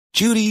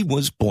Judy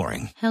was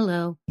boring.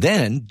 Hello.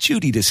 Then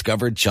Judy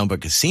discovered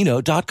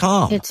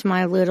ChumbaCasino.com. It's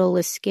my little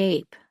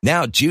escape.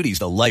 Now Judy's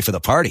the life of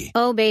the party.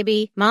 Oh,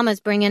 baby, mama's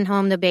bringing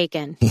home the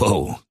bacon.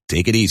 Whoa,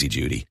 take it easy,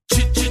 Judy.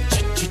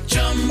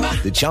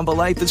 The Chumba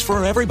life is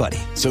for everybody.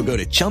 So go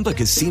to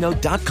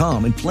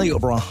ChumbaCasino.com and play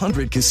over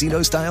 100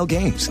 casino-style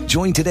games.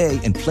 Join today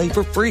and play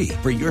for free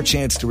for your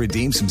chance to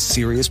redeem some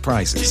serious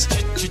prizes.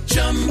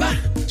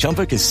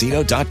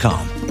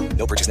 ChumbaCasino.com.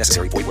 No purchase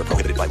necessary. Void where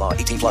prohibited by law.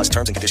 18 plus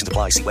terms and conditions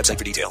apply. See website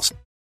for details.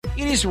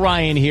 It is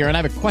Ryan here, and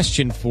I have a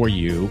question for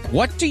you.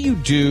 What do you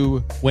do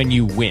when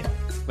you win?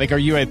 Like, are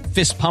you a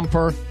fist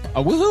pumper,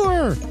 a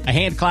woohooer, a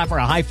hand clapper,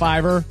 a high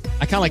fiver?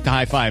 I kind of like the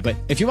high five, but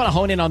if you want to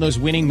hone in on those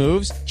winning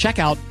moves, check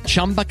out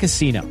Chumba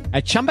Casino.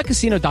 At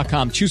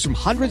ChumbaCasino.com, choose from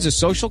hundreds of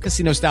social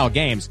casino-style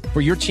games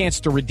for your chance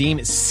to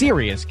redeem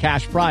serious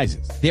cash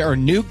prizes. There are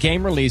new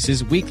game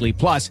releases weekly,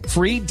 plus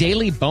free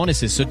daily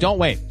bonuses. So don't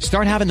wait.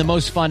 Start having the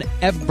most fun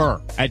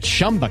ever at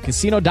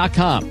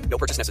ChumbaCasino.com. No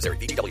purchase necessary.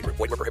 VGW. Void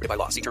where prohibited by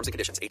law. See terms and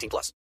conditions. 18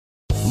 plus.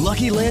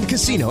 Lucky Land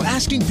Casino,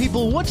 asking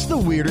people, what's the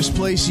weirdest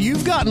place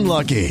you've gotten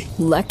lucky?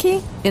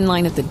 Lucky? In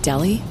line at the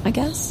deli, I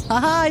guess?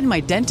 Aha, in my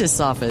dentist's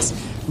office.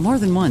 More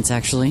than once,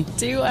 actually.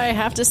 Do I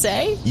have to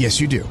say?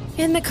 Yes, you do.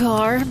 In the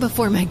car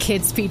before my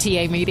kids'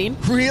 PTA meeting.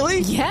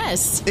 Really?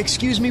 Yes.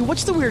 Excuse me,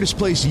 what's the weirdest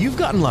place you've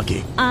gotten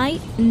lucky? I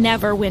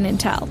never win and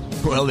tell.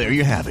 Well, there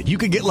you have it. You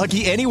can get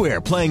lucky anywhere,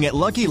 playing at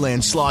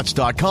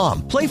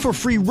LuckyLandSlots.com. Play for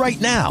free right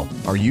now.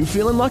 Are you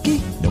feeling lucky?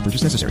 No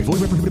purchase necessary.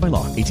 Void where prohibited by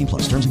law. 18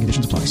 plus. Terms and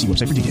conditions apply. See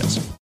website for details.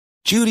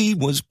 Judy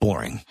was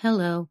boring.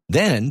 Hello.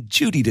 Then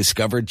Judy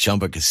discovered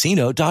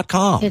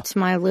ChumbaCasino.com. It's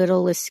my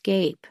little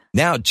escape.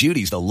 Now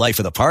Judy's the life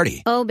of the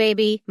party. Oh,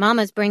 baby,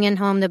 mama's bringing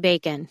home the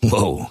bacon.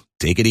 Whoa,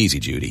 take it easy,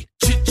 Judy.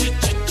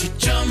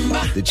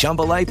 The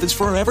Chumba life is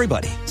for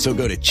everybody. So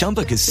go to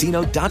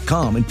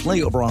ChumbaCasino.com and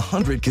play over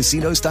 100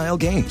 casino-style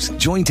games.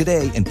 Join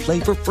today and play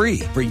for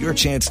free for your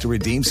chance to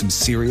redeem some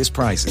serious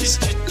prizes.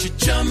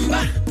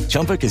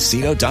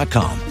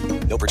 ChumbaCasino.com.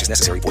 No purchase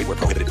necessary. Void where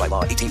prohibited by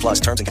law. 18 plus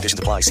terms and conditions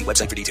apply. See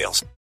website for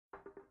details.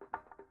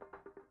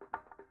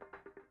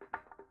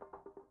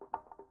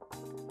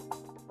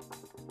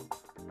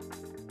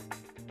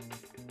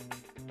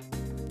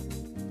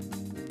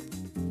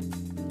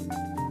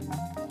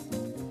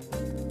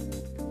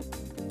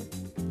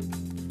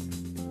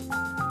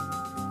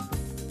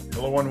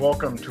 Hello and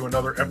welcome to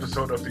another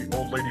episode of the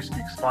Old Lady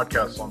Speaks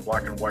podcast on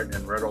Black and White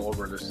and Red All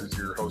Over. This is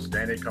your host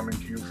Danny coming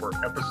to you for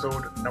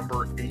episode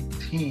number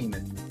 18,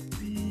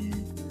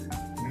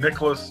 the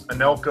Nicholas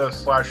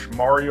Anelka /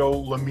 Mario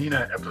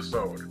Lamina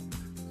episode.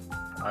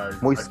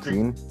 Moise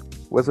Keane.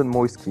 Wasn't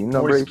Moise Keane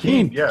number 18?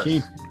 Keane, yes.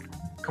 Keane.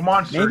 Come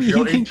on,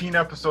 Sergio. 18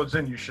 episodes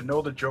in, you should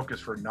know the joke is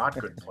for not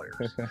good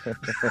players.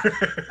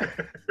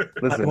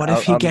 Listen, what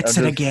if he gets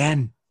it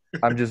again?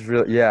 I'm just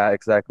yeah,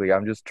 exactly.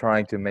 I'm just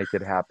trying to make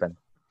it happen.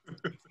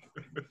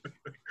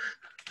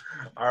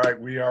 All right,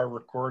 we are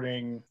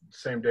recording the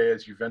same day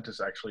as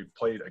Juventus actually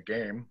played a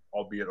game,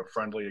 albeit a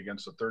friendly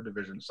against the third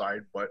division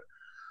side, but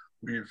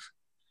we've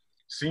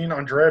seen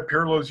Andrea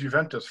Pirlo's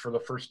Juventus for the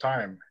first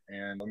time.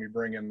 And let me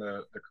bring in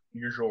the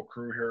usual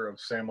crew here of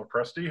Sam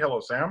Lopresti.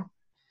 Hello, Sam.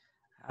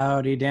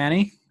 Howdy,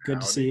 Danny. Good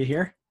Howdy. to see you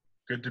here.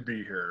 Good to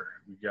be here.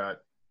 We got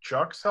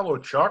Chucks. Hello,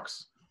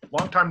 Chucks.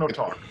 Long time no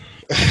talk.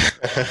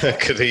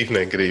 Good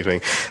evening.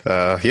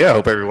 Yeah, I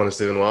hope everyone is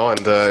doing well.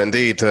 And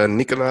indeed,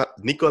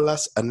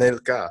 Nicolas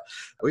Anelka.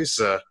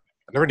 I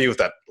never knew if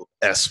that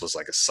S was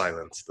like a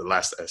silent, the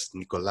last S,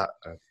 Nicolas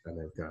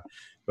Anelka.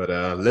 But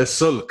Le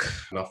Sulk,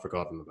 not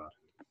forgotten about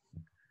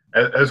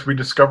it. As we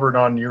discovered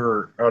on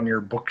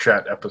your book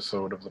chat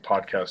episode of the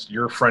podcast,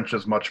 your French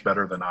is much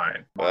better than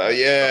mine.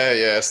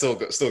 Yeah, still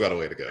got a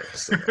way to go.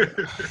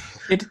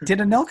 Did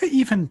Anelka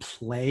even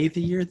play the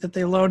year that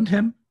they loaned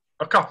him?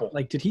 A couple.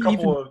 Like, did he a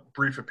couple of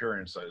brief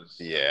appearances?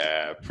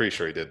 Yeah, pretty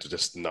sure he did.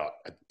 Just not.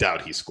 I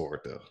doubt he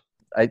scored though.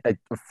 A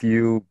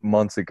few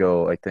months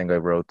ago, I think I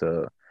wrote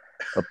a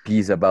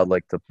piece about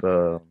like the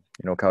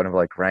kind of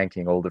like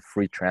ranking all the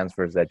free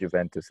transfers that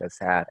Juventus has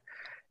had,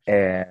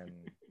 and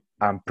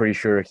I'm pretty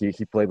sure he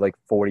played like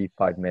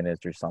 45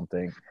 minutes or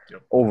something.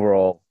 Yep.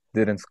 Overall,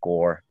 didn't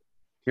score.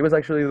 He was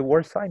actually the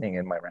worst signing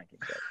in my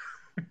rankings.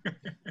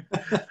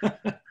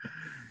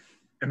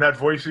 And that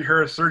voice you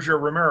hear is Sergio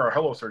Romero.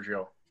 Hello,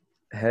 Sergio.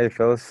 Hey,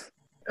 fellas.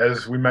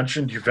 As we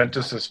mentioned,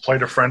 Juventus has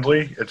played a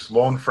friendly. It's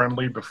loan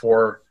friendly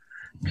before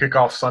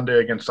kickoff Sunday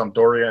against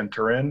Sampdoria and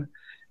Turin.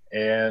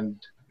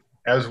 And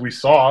as we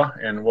saw,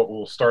 and what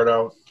we'll start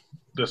out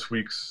this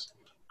week's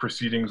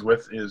proceedings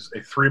with, is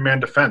a three-man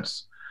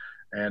defense.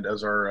 And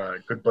as our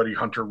good buddy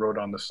Hunter wrote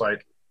on the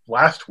site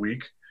last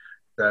week,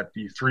 that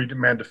the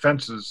three-man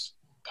defense is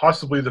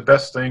possibly the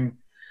best thing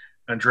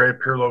Andrea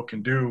Pirlo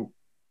can do,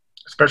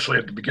 especially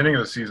at the beginning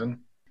of the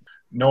season,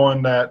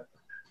 knowing that,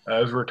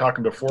 as we were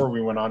talking before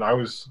we went on, I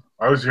was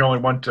the only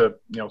one to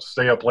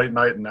stay up late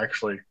night and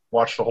actually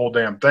watch the whole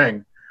damn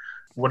thing.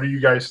 What are you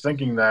guys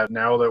thinking that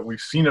now that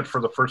we've seen it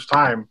for the first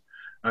time,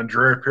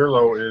 Andrea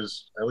Pirlo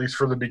is, at least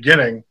for the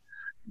beginning,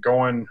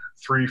 going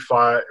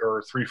 3-5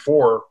 or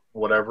 3-4,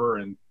 whatever,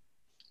 and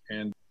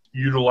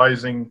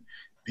utilizing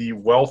the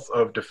wealth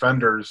of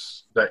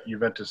defenders that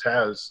Juventus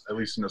has, at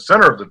least in the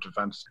center of the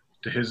defense,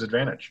 to his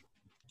advantage.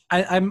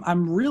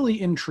 I'm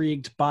really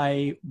intrigued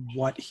by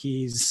what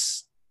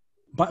he's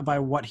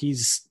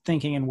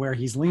thinking and where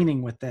he's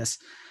leaning with this.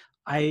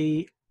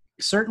 I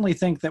certainly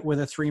think that with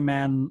a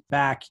 3-man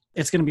back,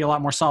 it's going to be a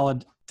lot more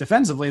solid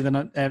defensively than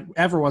it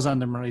ever was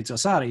under Maurizio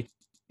Sarri.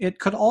 We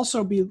could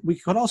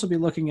also be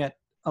looking at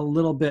a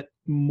little bit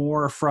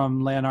more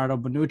from Leonardo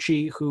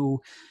Bonucci,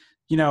 who,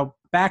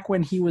 back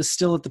when he was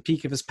still at the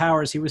peak of his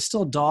powers, he was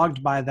still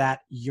dogged by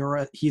that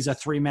he's a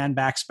 3-man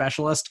back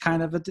specialist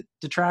kind of a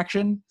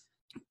detraction.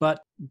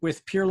 But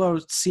with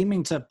Pirlo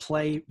seeming to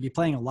be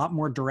playing a lot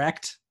more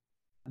direct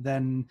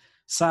than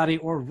Sarri,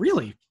 or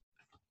really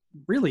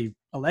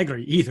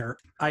Allegri either,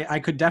 I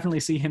could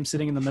definitely see him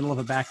sitting in the middle of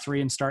a back three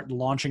and start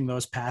launching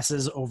those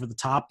passes over the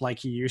top like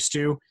he used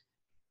to,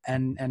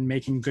 and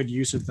making good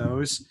use of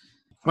those.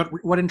 But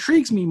what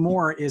intrigues me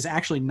more is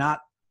actually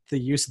not the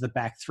use of the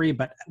back three,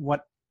 but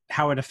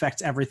how it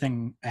affects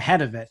everything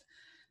ahead of it.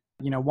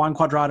 Juan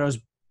Cuadrado's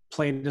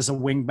played as a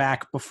wing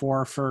back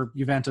before for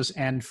Juventus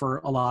and for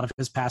a lot of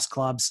his past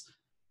clubs.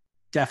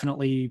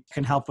 Definitely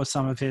can help with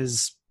some of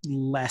his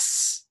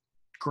less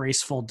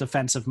graceful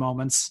defensive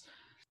moments.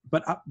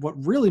 But what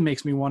really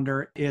makes me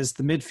wonder is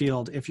the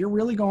midfield. If you're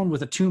really going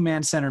with a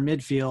 2-man center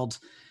midfield,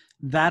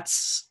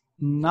 that's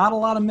not a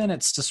lot of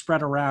minutes to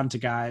spread around to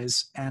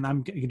guys. And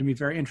I'm going to be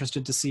very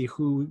interested to see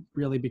who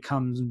really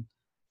becomes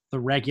the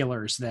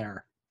regulars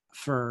there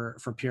for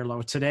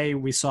Pirlo. Today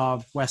we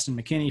saw Weston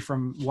McKennie.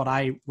 From what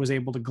I was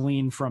able to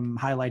glean from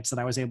highlights that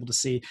I was able to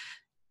see,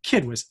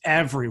 kid was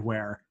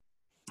everywhere.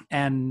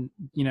 And,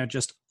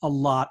 just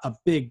a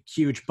big,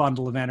 huge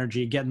bundle of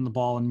energy, getting the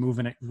ball and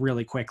moving it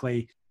really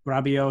quickly.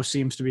 Rabiot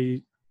seems to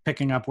be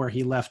picking up where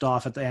he left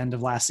off at the end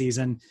of last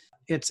season.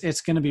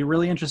 It's going to be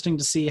really interesting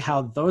to see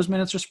how those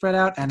minutes are spread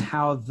out and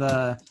how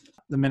the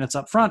minutes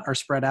up front are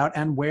spread out,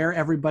 and where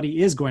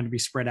everybody is going to be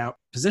spread out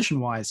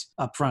position-wise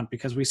up front,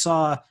 because we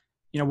saw,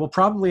 we'll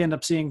probably end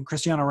up seeing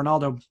Cristiano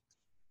Ronaldo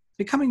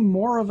becoming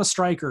more of a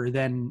striker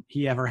than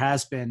he ever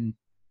has been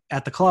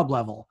at the club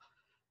level.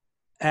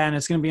 And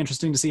it's going to be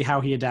interesting to see how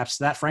he adapts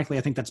to that. Frankly,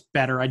 I think that's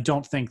better. I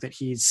don't think that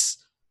his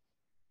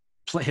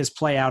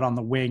play out on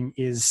the wing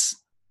is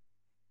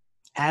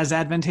as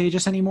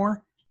advantageous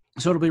anymore.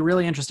 So it'll be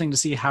really interesting to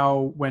see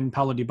how, when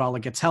Paulo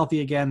Dybala gets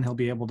healthy again, he'll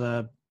be able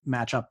to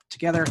match up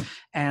together,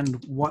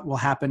 and what will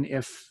happen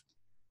if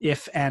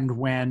and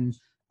when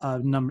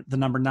the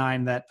number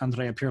 9 that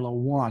Andrea Pirlo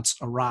wants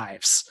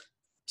arrives.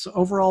 So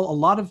overall,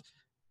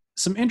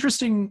 some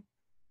interesting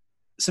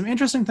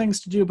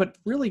things to do, but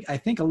really, I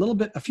think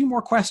a few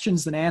more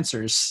questions than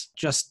answers,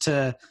 just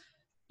to,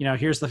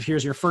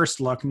 here's your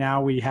first look.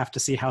 Now we have to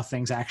see how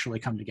things actually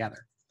come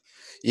together.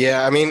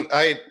 Yeah, I mean,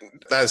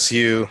 that's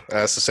the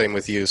same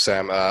with you,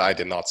 Sam. I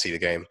did not see the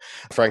game.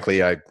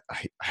 Frankly, I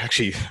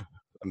actually,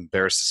 I'm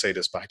embarrassed to say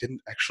this, but I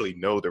didn't actually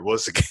know there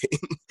was a game.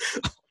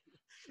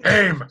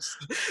 Shame.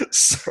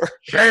 Sorry.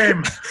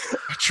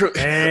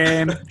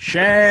 Shame.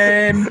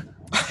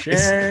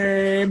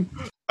 Shame.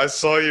 I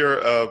saw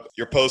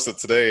your post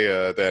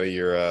today, Danny,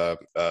 your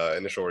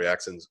initial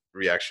reactions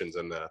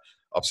and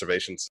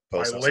observations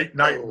post. My late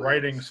night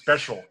writing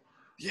special.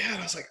 Yeah, and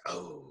I was like,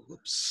 oh,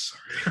 oops,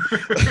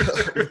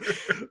 sorry.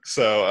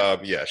 So,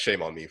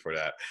 shame on me for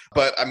that.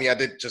 But, I mean, I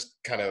did just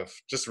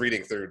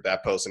reading through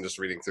that post and just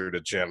reading through the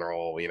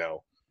general,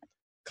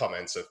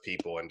 comments of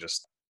people and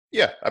just,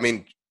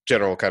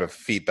 general kind of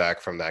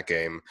feedback from that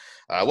game.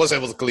 I was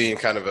able to glean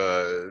kind of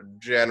a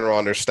general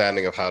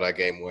understanding of how that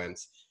game went.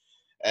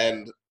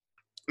 And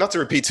not to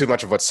repeat too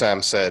much of what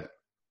Sam said,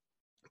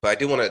 but I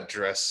do want to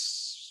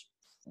address,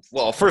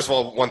 well, first of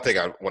all, one thing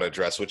I want to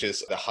address, which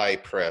is the high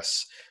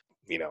press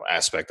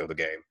aspect of the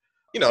game.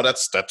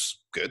 That's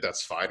good.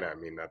 That's fine. I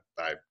mean,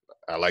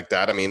 I like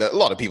that. I mean, a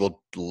lot of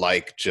people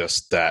like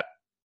just that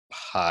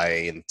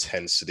high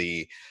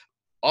intensity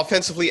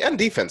offensively and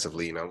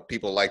defensively.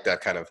 People like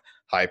that kind of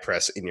high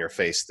press in your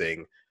face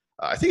thing.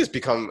 I think it's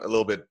become a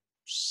little bit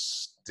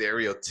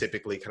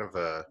stereotypically kind of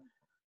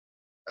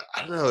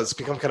it's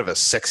become kind of a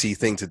sexy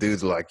thing to do,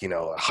 to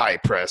a high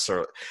press,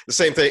 or the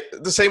same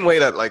way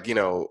that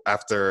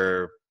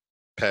after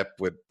Pep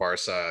with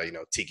Barca,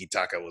 tiki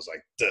taka was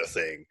like the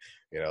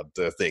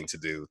thing to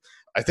do.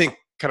 I think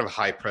kind of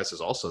high press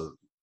is also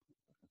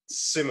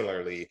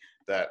similarly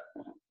that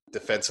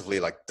defensively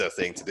the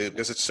thing to do,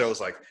 because it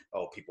shows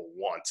people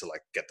want to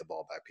get the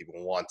ball back, people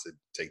want to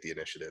take the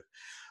initiative.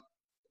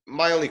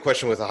 My only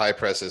question with a high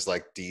press is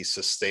the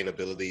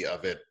sustainability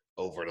of it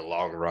over the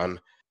long run,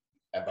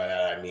 and by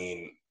that I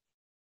mean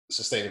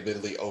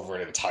sustainability over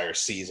an entire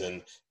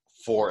season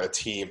for a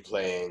team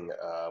playing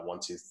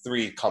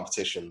 3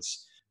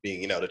 competitions,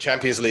 being, the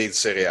Champions League,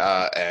 Serie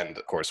A, and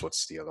of course,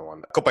 what's the other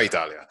one? Coppa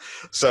Italia.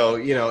 So,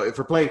 if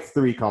we're playing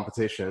 3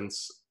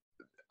 competitions,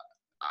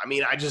 I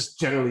mean, I just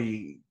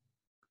generally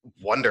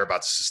wonder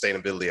about the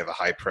sustainability of a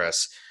high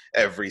press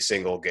every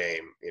single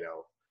game,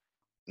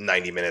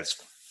 90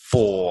 minutes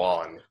full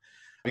on.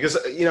 Because,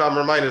 I'm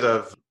reminded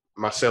of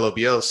Marcelo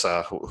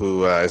Bielsa,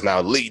 who is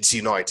now Leeds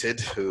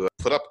United, who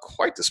put up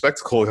quite the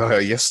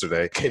spectacle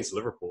yesterday against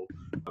Liverpool.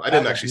 I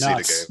didn't actually see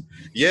the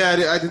game.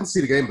 Yeah, I didn't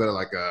see the game, but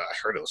I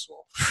heard it was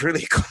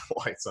really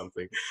quite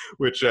something,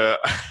 which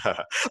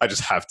I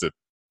just have to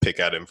pick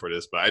at him for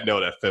this. But I know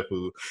that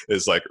Fefu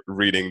is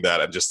reading that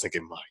and just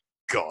thinking, my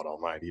God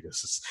Almighty,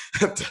 this is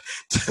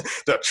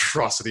the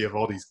atrocity of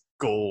all these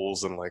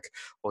goals and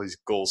all these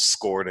goals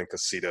scored and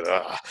conceded.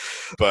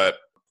 But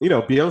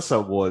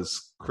Bielsa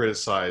was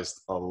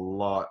criticized a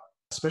lot,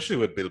 especially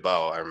with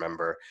Bilbao, I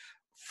remember,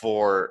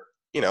 for,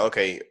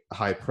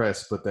 high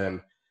press, but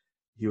then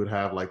he would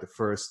have the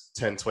first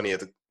 10,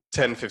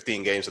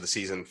 15 games of the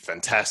season,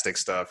 fantastic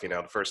stuff.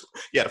 The first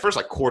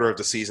quarter of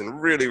the season,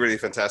 really, really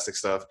fantastic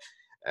stuff.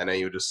 And then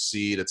you would just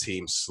see the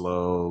team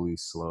slowly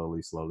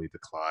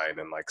decline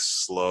and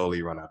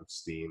slowly run out of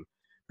steam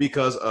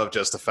because of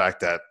just the fact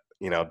that,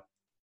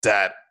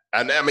 that,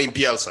 and I mean,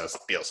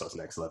 Bielsa's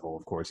next level,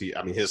 of course.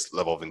 His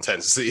level of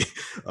intensity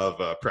of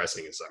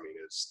pressing is,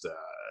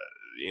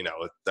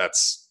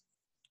 that's,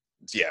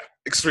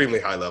 extremely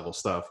high level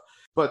stuff.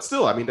 But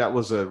still, that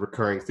was a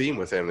recurring theme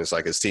with him. Is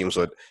his teams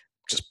would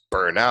just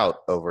burn out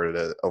over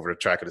the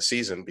track of the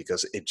season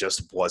because it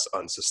just was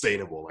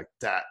unsustainable.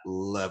 That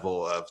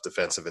level of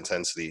defensive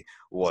intensity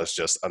was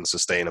just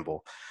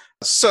unsustainable.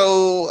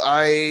 So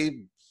I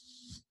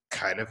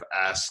kind of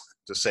asked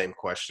the same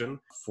question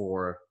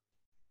for.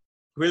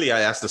 Really,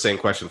 I asked the same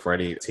question for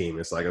any team.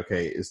 It's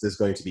okay, is this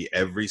going to be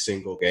every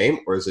single game,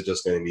 or is it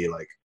just going to be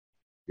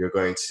you're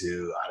going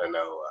to, I don't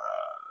know,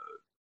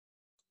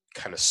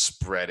 kind of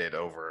spread it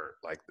over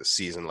the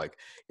season,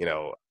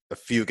 a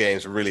few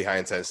games really high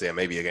intensity and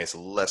maybe against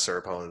lesser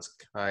opponents,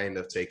 kind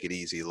of take it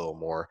easy a little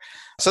more.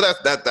 So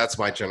that's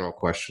my general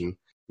question.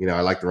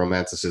 I like the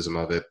romanticism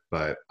of it,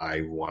 but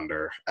I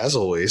wonder, as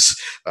always,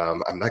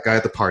 I'm that guy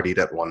at the party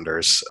that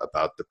wonders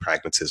about the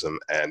pragmatism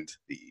and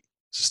the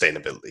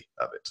sustainability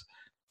of it.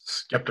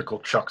 Skeptical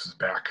Chucks is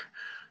back.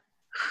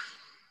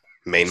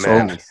 Main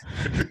man.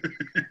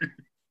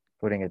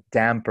 Putting a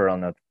damper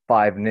on a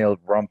 5-0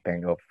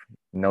 romping of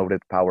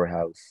noted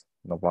powerhouse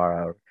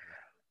Novara,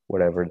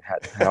 whatever,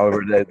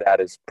 however that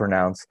is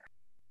pronounced.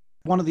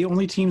 One of the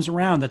only teams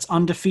around that's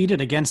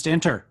undefeated against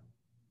Inter.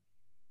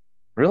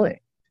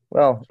 Really?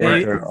 Well,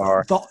 Inter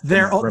are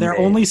their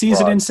only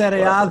season in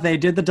Serie A. They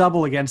did the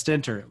double against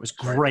Inter. It was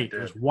great.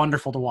 It was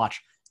wonderful to watch.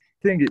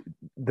 I think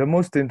the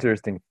most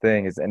interesting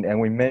thing is, and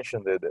we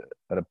mentioned it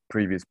at a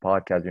previous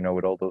podcast,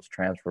 with all those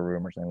transfer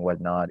rumors and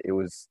whatnot, it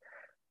was,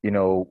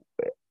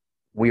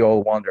 we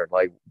all wondered,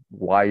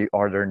 why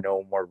are there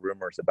no more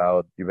rumors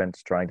about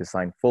Juventus trying to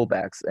sign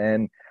fullbacks?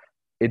 And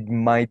it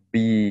might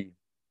be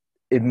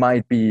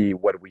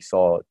what we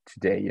saw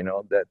today,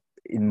 that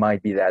it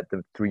might be that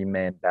the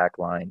 3-man back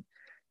line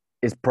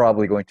is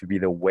probably going to be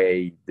the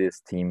way this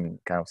team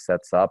kind of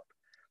sets up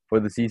for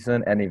the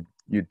season. And if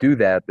you do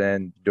that,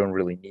 then you don't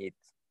really need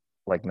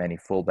many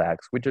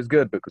fullbacks, which is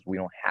good because we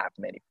don't have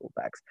many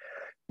fullbacks.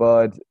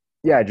 But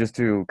yeah, just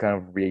to kind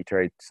of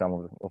reiterate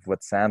some of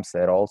what Sam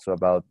said also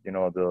about,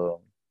 the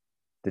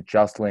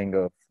jostling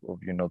of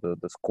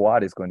the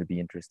squad is going to be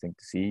interesting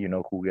to see,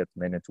 who gets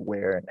minutes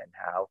where and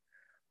how.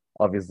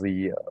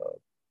 Obviously,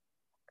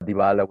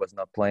 Dybala was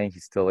not playing.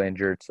 He's still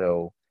injured.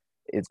 So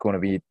it's going to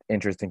be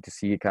interesting to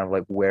see kind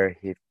of where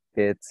he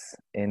fits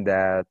in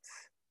that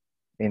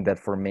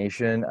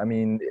formation.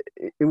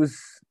 It was,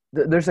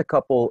 there's a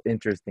couple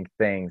interesting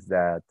things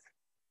that,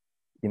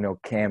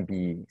 can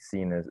be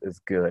seen as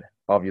good.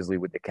 Obviously,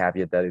 with the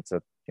caveat that it's a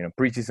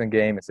preseason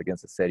game, it's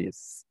against a Serie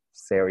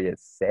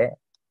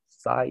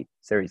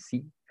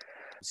C.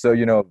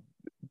 So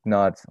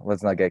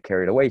let's not get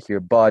carried away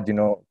here. But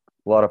a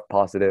lot of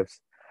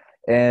positives,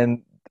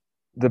 and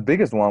the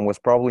biggest one was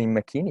probably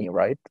McKennie,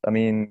 right?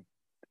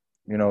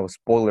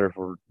 Spoiler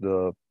for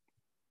the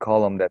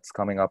column that's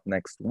coming up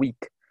next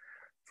week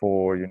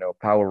for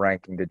power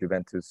ranking the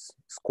Juventus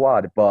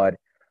squad, but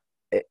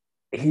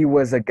he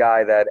was a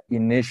guy that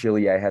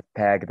initially I had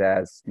pegged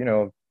as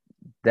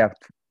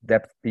depth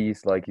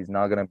piece. He's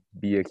not gonna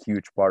be a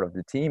huge part of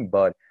the team,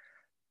 but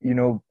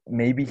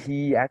maybe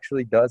he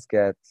actually does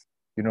get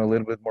a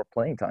little bit more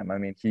playing time.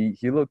 He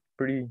looked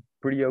pretty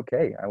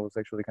okay. I was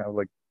actually kind of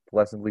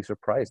pleasantly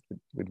surprised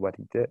with what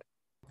he did.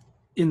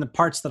 In the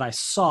parts that I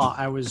saw,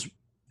 I was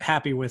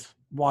happy with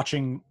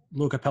watching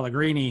Luca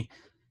Pellegrini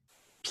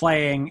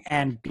playing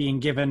and being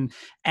given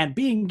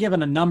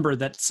a number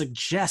that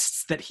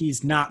suggests that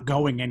he's not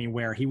going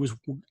anywhere. He was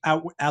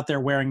out there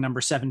wearing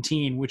number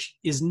 17, which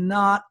is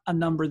not a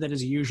number that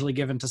is usually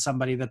given to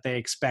somebody that they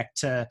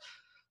expect to,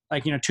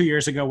 2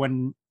 years ago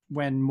when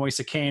Moise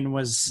Kean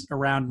was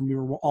around, we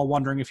were all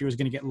wondering if he was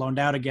going to get loaned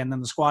out again. Then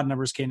the squad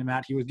numbers came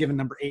out. He was given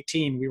number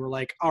 18. We were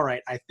like, all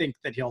right, I think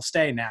that he'll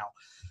stay now.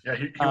 Yeah,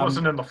 he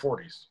wasn't in the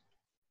 40s.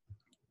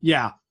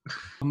 Yeah.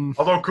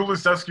 Although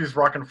Kulusevski's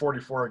rocking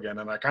 44 again,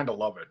 and I kind of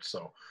love it.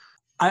 So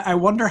I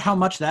wonder how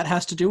much that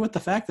has to do with the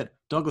fact that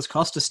Douglas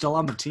Costa's still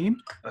on the team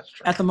that's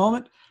true at the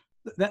moment.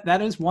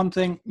 That is one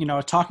thing,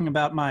 talking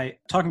about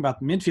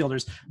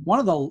midfielders. One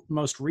of the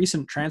most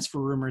recent transfer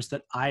rumors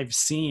that I've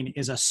seen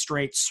is a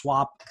straight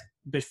swap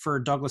for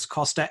Douglas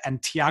Costa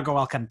and Thiago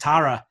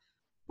Alcantara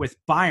with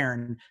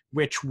Bayern,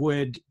 which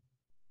would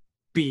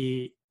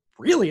be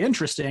really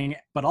interesting,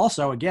 but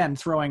also, again,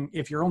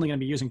 if you're only going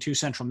to be using two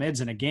central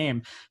mids in a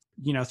game,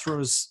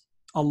 throws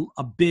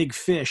a big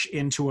fish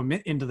into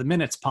the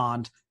minutes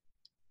pond,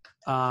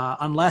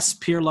 unless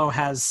Pirlo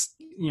has,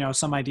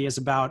 some ideas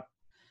about,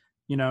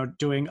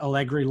 doing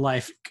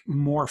Allegri-like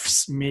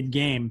morphs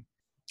mid-game.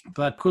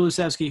 But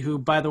Kulusevski, who,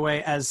 by the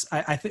way, as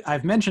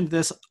I've mentioned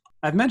this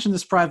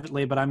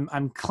privately, but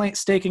I'm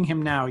staking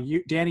him now.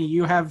 Danny,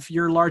 you have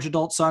your large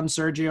adult son.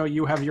 Sergio,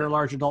 you have your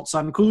large adult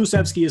son.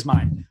 Kulusevski is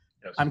mine.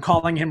 Yes. I'm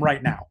calling him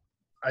right now.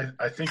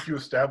 I think you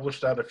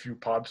established that a few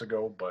pods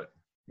ago, but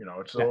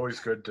it's always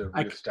good to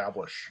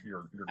reestablish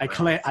your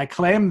I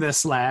claim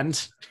this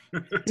land.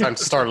 Time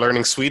to start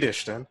learning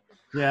Swedish then.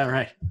 Yeah,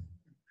 right.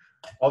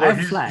 Although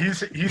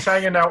he's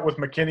hanging out with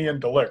McKinney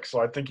and Delict,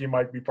 so I think he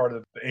might be part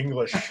of the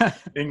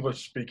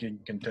English speaking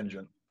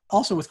contingent.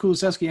 Also with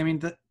Kulusevski, I mean,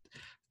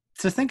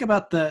 to think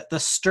about the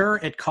stir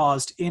it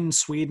caused in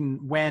Sweden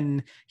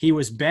when he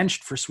was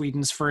benched for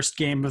Sweden's first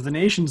game of the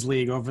Nations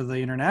League over the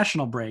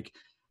international break,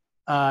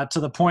 to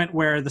the point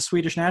where the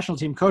Swedish national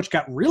team coach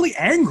got really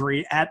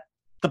angry at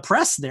the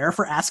press there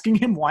for asking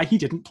him why he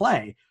didn't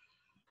play.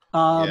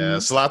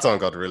 Zlatan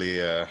got really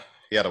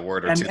he had a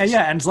word or two.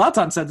 And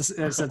Zlatan said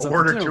something a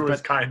word or two is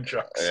kind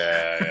jokes.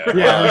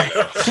 Yeah.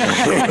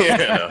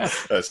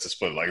 Let's just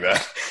put it like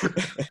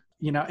that.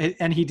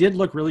 And he did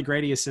look really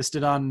great. He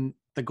assisted on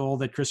the goal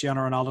that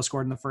Cristiano Ronaldo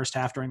scored in the first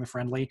half during the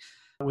friendly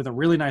with a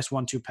really nice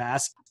 1-2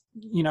 pass.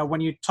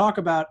 When you talk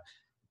about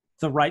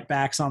the right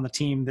backs on the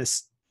team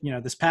this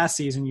past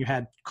season, you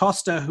had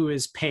Costa, who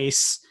is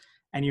pace,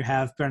 and you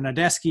have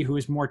Bernardeschi, who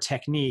is more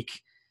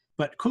technique.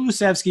 But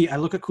Kulusevski, I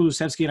look at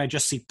Kulusevski and I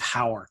just see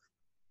power.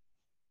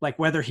 Like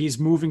whether he's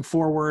moving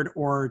forward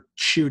or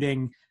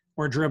shooting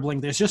or dribbling,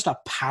 there's just a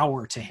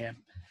power to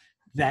him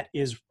that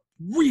is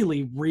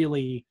really,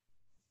 really,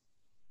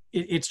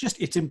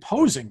 it's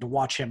imposing to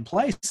watch him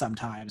play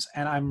sometimes.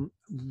 And I'm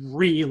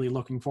really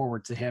looking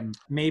forward to him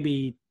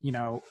maybe,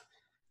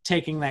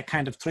 taking that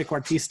kind of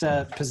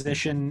trequartista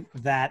position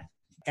that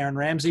Aaron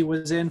Ramsey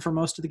was in for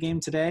most of the game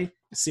today.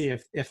 See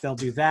if they'll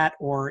do that,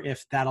 or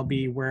if that'll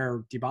be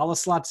where Dybala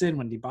slots in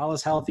when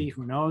Dybala's healthy,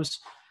 who knows.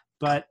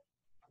 But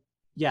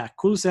yeah,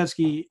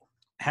 Kulusevski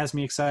has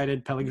me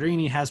excited.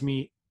 Pellegrini has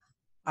me.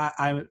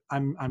 I'm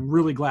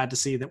really glad to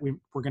see that we're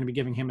going to be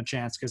giving him a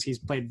chance, because he's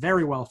played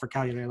very well for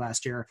Cagliari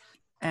last year.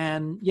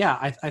 And yeah,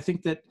 I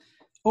think that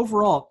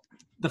overall,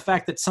 the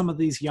fact that some of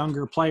these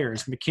younger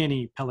players,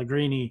 McKinney,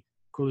 Pellegrini,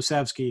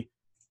 Kulusevski,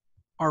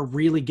 are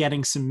really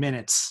getting some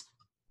minutes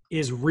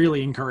is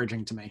really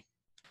encouraging to me.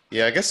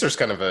 Yeah, I guess there's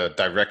kind of a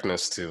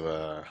directness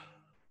to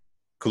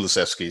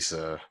Kulusevski's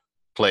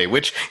play,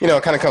 which,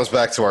 kind of comes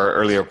back to our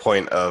earlier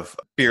point of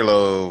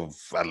Pirlo,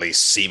 at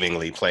least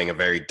seemingly playing a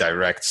very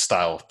direct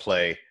style of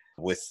play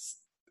with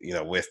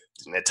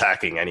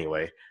attacking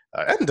anyway.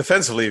 And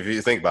defensively, if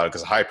you think about it,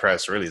 because high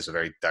press really is a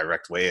very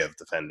direct way of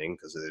defending,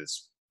 because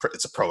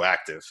it's a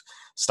proactive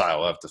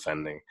style of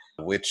defending,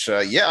 which,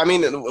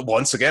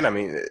 once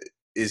again,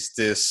 is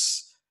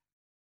this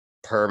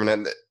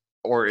permanent,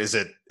 or is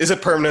it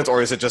permanent,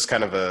 or is it just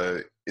kind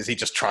of is he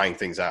just trying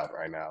things out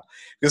right now?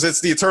 Because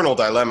it's the eternal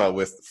dilemma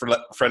with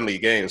friendly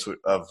games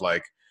of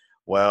like,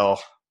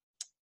 well,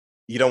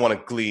 you don't want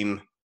to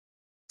glean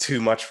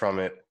too much from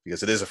it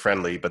because it is a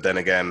friendly, but then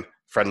again,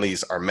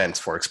 friendlies are meant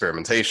for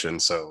experimentation.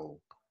 So,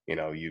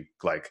 you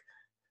like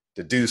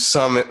to do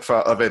some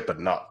of it, but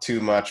not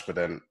too much. But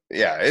then,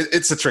 yeah,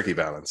 it's a tricky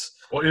balance.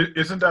 Well,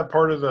 isn't that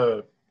part of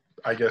the,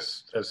 I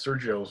guess, as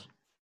Sergio's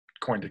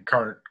coined it,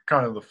 kind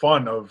of the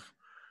fun of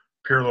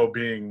Pirlo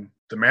being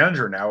the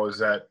manager now, is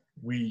that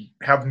we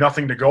have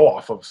nothing to go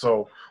off of.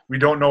 So we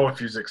don't know if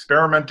he's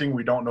experimenting.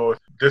 We don't know if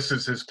this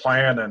is his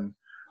plan and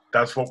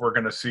that's what we're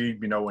going to see,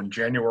 in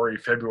January,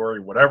 February,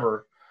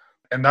 whatever.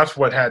 And that's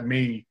what had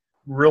me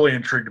really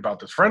intrigued about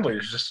this friendly,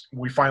 is just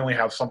we finally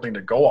have something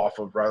to go off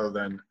of rather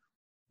than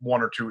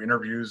one or two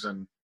interviews,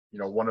 and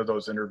one of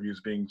those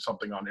interviews being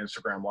something on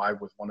Instagram Live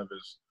with one of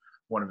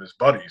his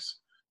buddies.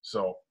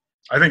 So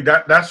I think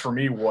that's for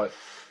me what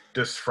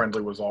this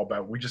friendly was all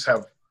about. We just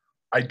have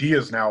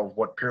ideas now of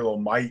what Pirlo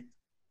might,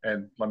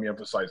 and let me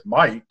emphasize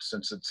might,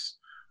 since it's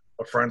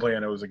a friendly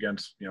and it was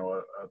against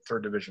a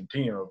third division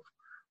team, of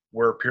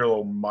where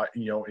Pirlo might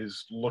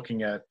is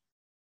looking at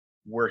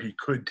where he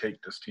could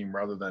take this team,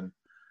 rather than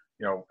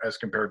as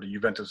compared to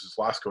Juventus's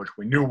last coach.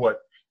 We knew what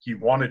he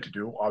wanted to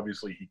do.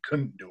 Obviously, he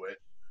couldn't do it,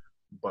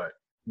 but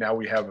now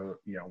we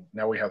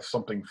have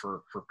something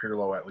for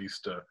Pirlo at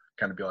least to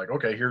kind of be like,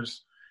 okay,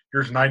 here's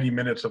 90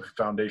 minutes of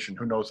foundation.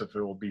 Who knows if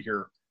it will be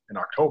here in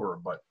October,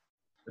 but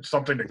it's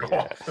something to go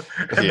off.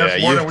 And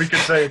that's more than we could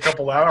say a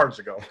couple of hours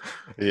ago.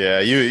 Yeah,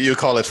 you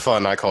call it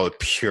fun. I call it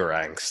pure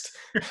angst.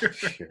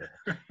 Pure.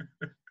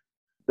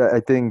 I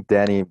think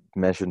Danny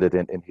mentioned it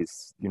in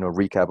his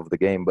recap of the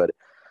game, but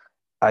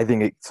I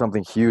think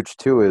something huge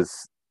too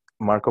is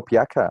Marco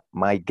Piacca,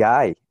 my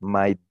guy,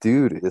 my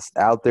dude, is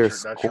out there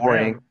That's your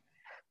scoring. man.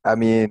 I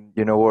mean,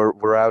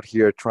 we're out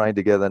here trying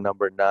to get a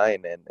number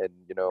 9, and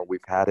we've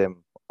had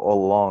him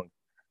all along.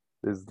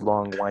 This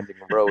long winding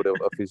road of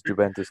his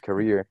Juventus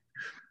career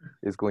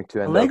is going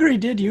to end up Allegri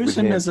did use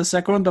with him as a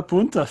segunda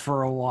punta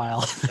for a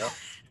while.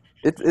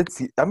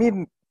 It's. I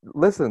mean,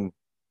 listen,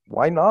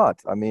 why not?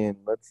 I mean,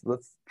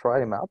 let's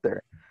try him out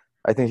there.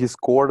 I think he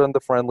scored on the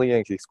friendly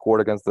and he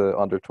scored against the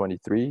under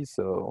 23.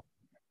 So,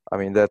 I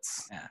mean,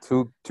 that's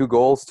two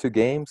goals, 2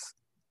 games.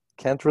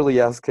 Can't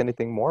really ask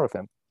anything more of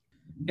him.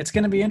 It's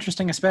going to be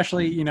interesting,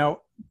 especially,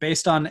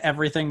 based on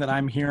everything that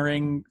I'm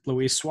hearing,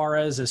 Luis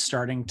Suarez is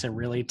starting to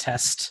really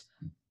test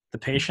the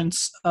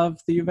patience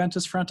of the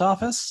Juventus front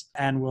office,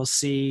 and we'll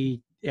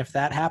see if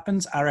that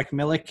happens. Arek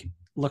Milik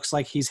looks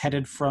like he's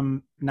headed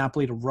from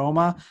Napoli to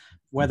Roma,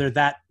 whether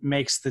that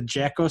makes the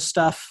Dzeko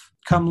stuff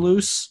come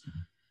loose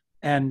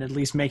and at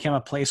least make him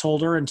a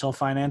placeholder until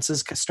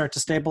finances start to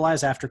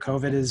stabilize after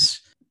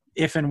COVID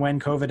if and when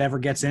COVID ever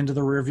gets into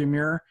the rearview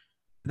mirror.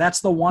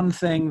 That's the one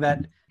thing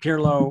that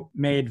Pirlo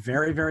made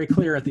very, very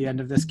clear at the end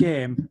of this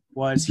game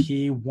was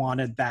he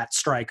wanted that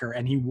striker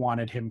and he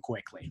wanted him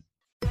quickly.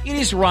 It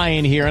is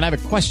Ryan here, and I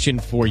have a question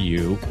for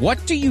you.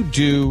 What do you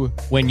do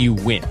when you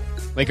win?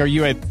 Like, are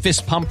you a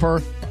fist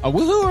pumper, a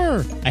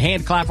woohooer, a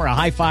hand clapper, a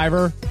high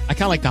fiver? I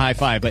kind of like the high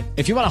five, but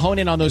if you want to hone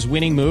in on those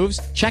winning moves,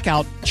 check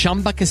out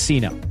Chumba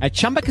Casino. At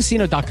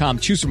ChumbaCasino.com,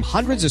 choose from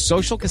hundreds of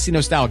social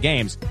casino-style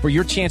games for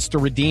your chance to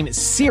redeem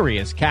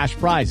serious cash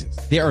prizes.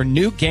 There are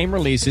new game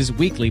releases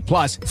weekly,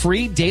 plus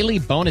free daily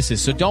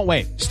bonuses, so don't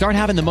wait. Start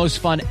having the most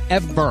fun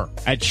ever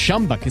at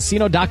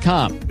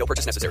ChumbaCasino.com. No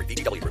purchase necessary.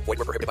 VGW. Void where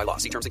prohibited by law.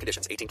 See terms and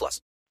conditions.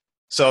 18+.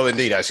 So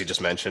indeed, as you just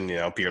mentioned,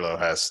 Pirlo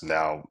has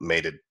now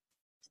made it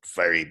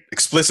very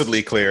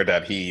explicitly clear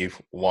that he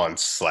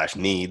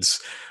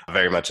wants/needs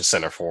very much a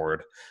center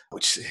forward,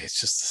 which is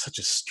just such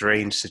a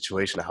strange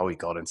situation. How he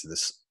got into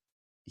this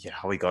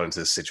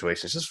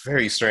situation. It's just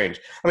very strange.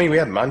 I mean, we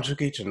had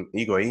Mandzukic and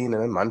Higuain,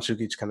 and then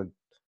Mandzukic kind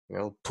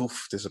of,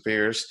 poof,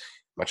 disappears,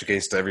 much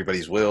against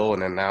everybody's will,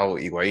 and then now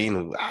Higuain,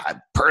 who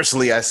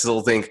personally, I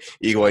still think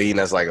Higuain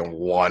has like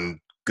one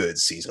good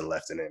season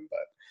left in him,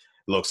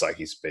 but looks like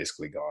he's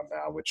basically gone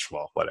now, which,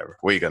 well, whatever.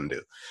 What are you going to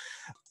do?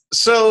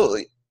 So,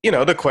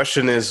 the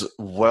question is,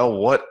 well,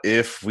 what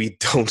if we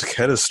don't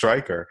get a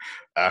striker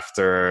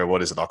after,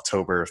 what is it,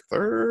 October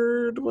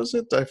 3rd, was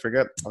it? I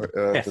forget.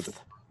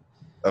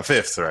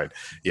 5th, right.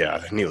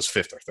 Yeah, I knew it was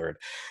 5th or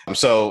 3rd.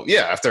 So,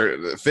 yeah, after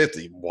the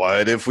 5th,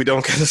 what if we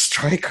don't get a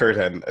striker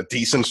then, a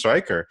decent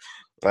striker?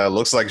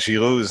 Looks like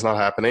Giroud is not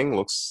happening.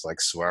 Looks like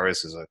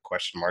Suarez is a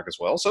question mark as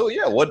well. So,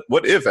 yeah, what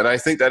if? And I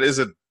think that is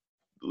a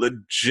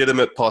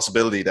legitimate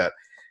possibility that,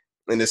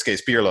 in this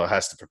case, Pirlo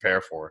has to prepare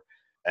for.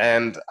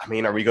 And, I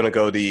mean, are we going to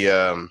go the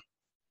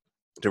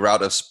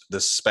route of the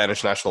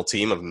Spanish national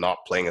team of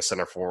not playing a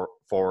center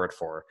forward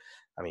for,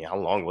 I mean, how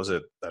long was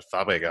it that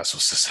Fabregas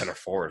was the center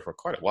forward? For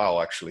quite a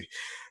while, actually.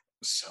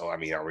 So, I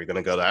mean, are we going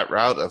to go that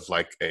route of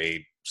like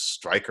a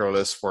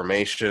strikerless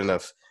formation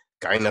of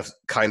kind of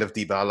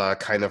Dybala,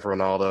 kind of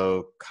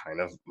Ronaldo, kind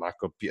of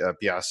Marco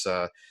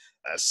Piazza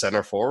as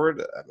center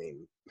forward? I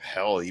mean,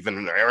 hell,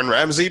 even Aaron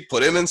Ramsey,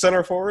 put him in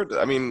center forward.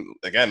 I mean,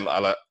 again,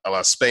 a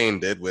la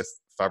Spain did with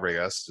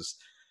Fabregas, just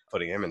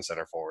putting him in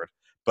center forward.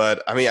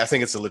 But, I mean, I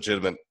think it's a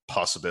legitimate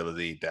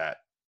possibility that,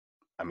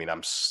 I mean,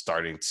 I'm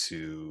starting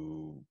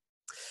to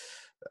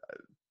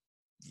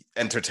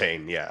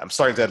entertain. Yeah, I'm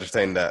starting to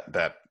entertain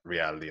that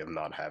reality of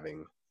not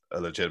having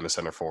a legitimate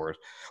center forward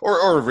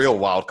or a real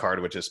wild card,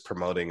 which is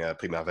promoting a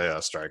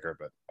Primavera striker.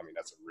 But, I mean,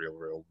 that's a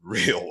real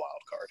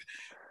wild card.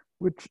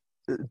 Which,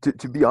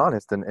 to be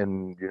honest,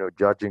 and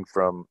judging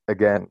from,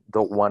 again,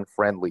 the one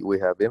friendly we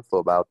have info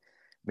about,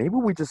 maybe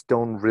we just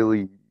don't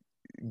really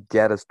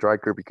get a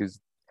striker because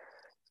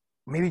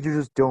maybe you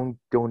just don't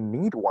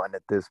need one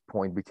at this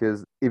point,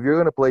 because if you're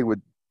going to play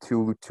with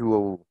two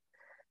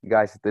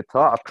guys at the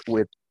top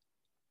with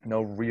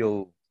no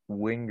real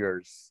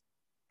wingers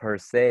per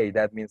se,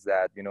 that means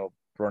that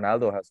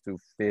Ronaldo has to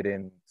fit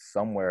in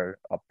somewhere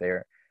up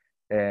there,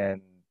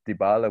 and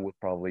Dybala with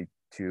probably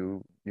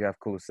 2. You have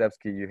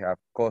Kulusevski, you have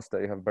Costa,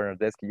 you have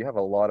Bernardeschi, you have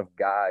a lot of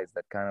guys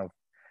that kind of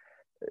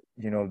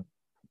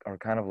are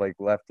kind of like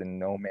left in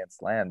no man's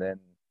land. And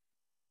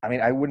I mean,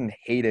 I wouldn't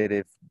hate it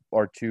if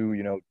our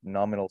 2,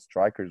 nominal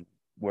strikers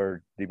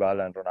were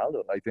Dybala and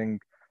Ronaldo. I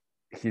think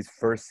his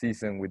first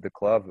season with the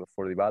club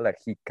for Dybala,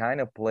 he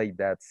kind of played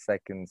that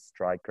second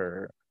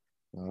striker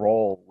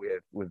role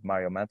with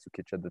Mario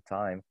Mandzukic at the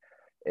time.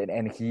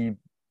 And he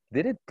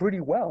did it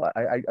pretty well.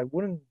 I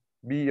wouldn't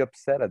be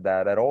upset at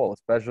that at all,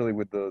 especially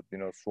with the,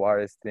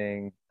 Suarez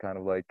thing kind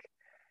of like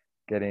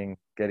getting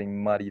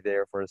muddy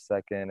there for a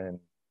second and,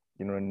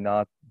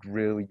 not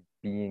really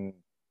being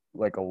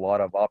like a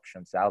lot of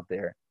options out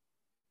there,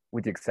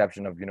 with the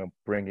exception of,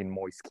 bringing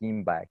Moise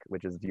Kean back,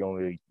 which is the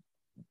only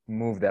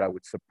move that I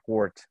would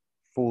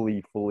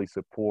fully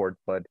support.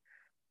 But,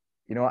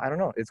 I don't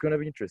know. It's going to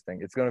be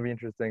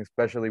interesting.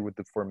 Especially with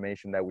the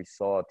formation that we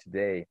saw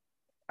today.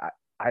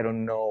 I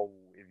don't know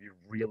if you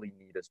really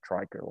need a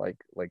striker, like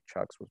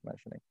Chucks was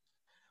mentioning.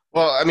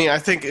 Well, I mean, I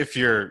think if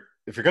you're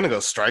going to go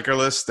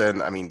strikerless,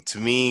 then, I mean, to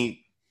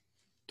me,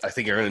 I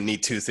think you're going to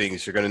need two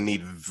things. You're going to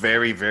need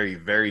very, very,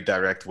 very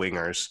direct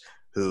wingers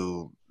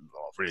who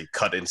really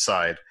cut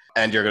inside,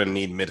 and you're going to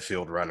need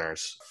midfield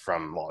runners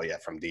from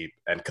deep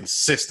and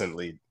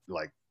consistently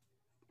like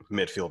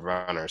midfield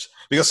runners,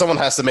 because someone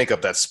has to make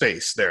up that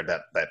space there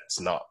that's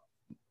not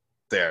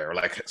there.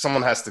 Like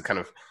someone has to kind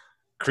of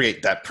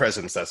create that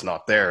presence that's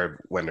not there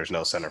when there's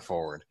no center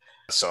forward.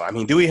 So, I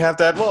mean, do we have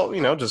that? Well,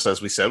 just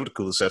as we said with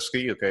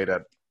Kulusevski, okay,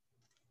 that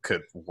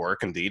could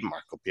work indeed.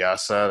 Marco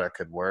Piazza, that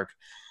could work.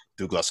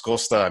 Douglas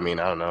Costa, I mean,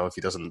 I don't know if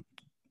he doesn't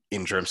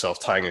injure himself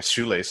tying his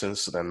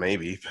shoelaces, then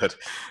maybe.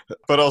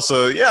 But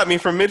also, yeah, I mean,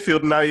 from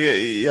midfield now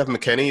you have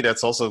McKennie.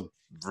 That's also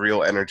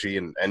real energy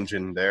and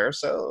engine there.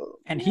 So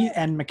and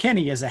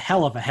McKennie is a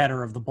hell of a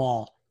header of the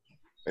ball.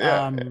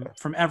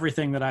 From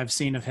everything that I've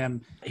seen of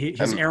him,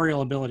 his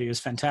aerial ability is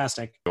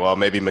fantastic. Well,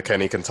 maybe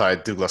McKennie can tie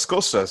Douglas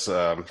Costa's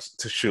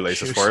to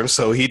shoelaces for him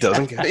so he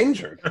doesn't get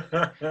injured.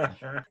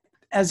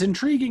 As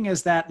intriguing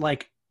as that,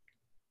 like,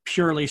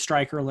 purely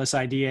strikerless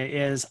idea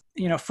is,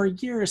 for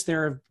years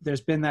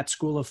there's been that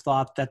school of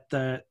thought that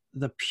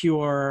the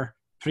pure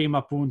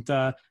prima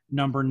punta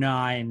number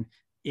 9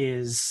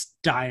 is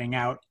dying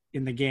out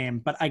in the game.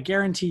 But I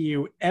guarantee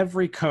you,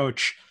 every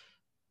coach,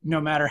 no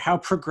matter how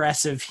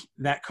progressive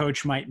that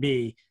coach might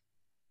be,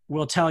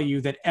 will tell you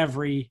that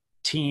every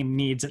team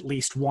needs at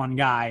least one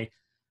guy,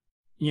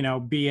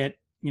 be it,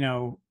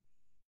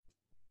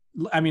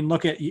 I mean,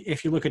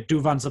 if you look at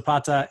Duvan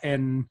Zapata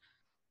in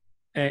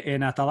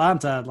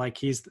Atalanta, like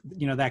he's,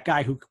 that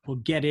guy who will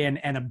get in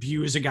and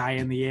abuse a guy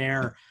in the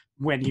air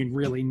when you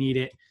really need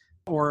it,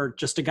 or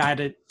just a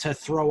guy to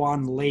throw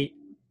on late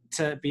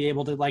to be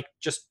able to like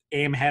just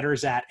aim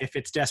headers at if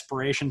it's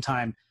desperation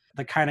time.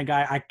 The kind of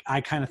guy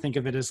I kind of think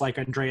of it as like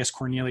Andreas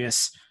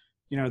Cornelius,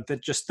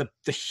 the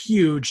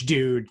huge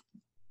dude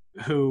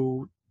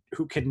who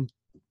can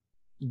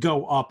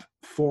go up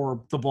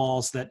for the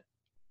balls that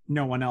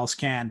no one else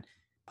can.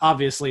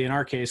 Obviously, in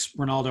our case,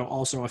 Ronaldo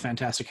also a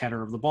fantastic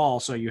header of the ball,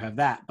 so you have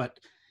that. But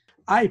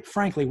I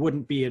frankly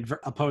wouldn't be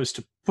opposed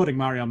to putting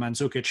Mario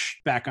Mandzukic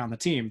back on the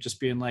team, just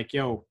being like,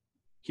 yo,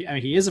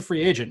 he is a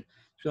free agent.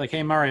 Be like,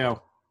 hey,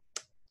 Mario,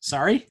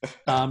 sorry.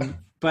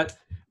 But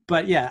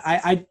yeah,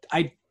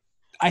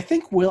 I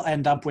think we'll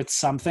end up with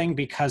something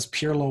because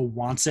Pirlo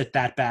wants it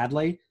that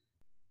badly.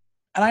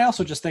 And I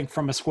also just think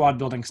from a squad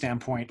building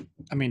standpoint,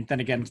 I mean, then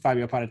again,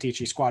 Fabio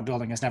Paratici, squad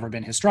building has never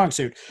been his strong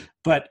suit,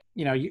 but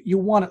you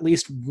want at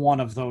least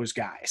one of those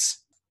guys.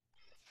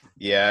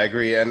 Yeah, I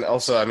agree. And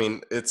also, I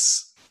mean,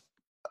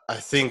 I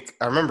think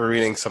I remember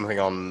reading something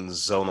on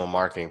zonal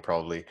marking,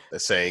 probably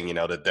saying,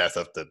 the death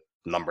of the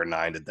number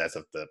 9, the death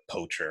of the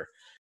poacher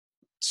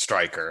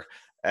striker.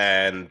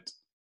 And,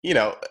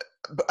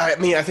 I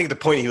mean, I think the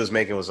point he was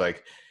making was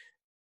like,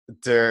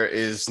 there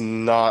is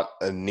not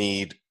a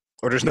need,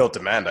 or there's no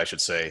demand, I should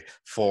say,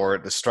 for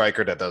the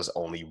striker that does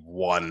only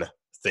one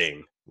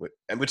thing,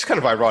 and which is kind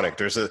of ironic.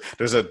 There's a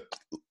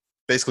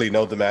basically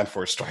no demand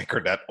for a striker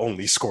that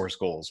only scores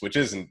goals, which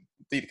is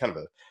indeed kind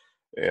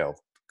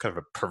of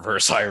a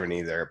perverse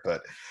irony there.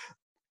 But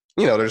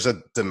there's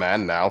a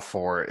demand now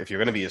for, if you're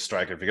going to be a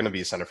striker, if you're going to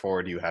be a center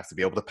forward, you have to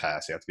be able to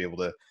pass, you have to be able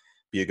to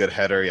be a good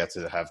header, you have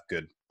to have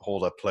good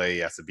hold up play,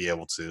 you have to be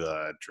able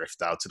to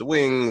drift out to the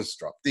wings,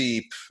 drop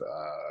deep,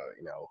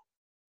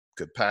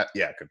 good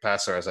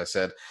passer, as I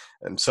said,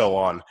 and so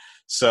on.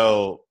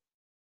 So,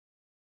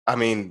 I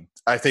mean,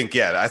 I think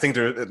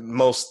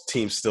most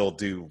teams still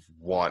do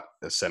want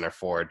a center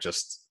forward,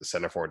 just a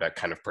center forward that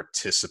kind of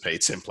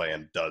participates in play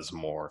and does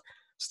more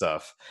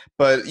stuff.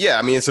 But yeah,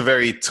 I mean, it's a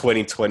very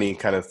 2020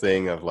 kind of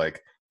thing of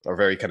like, a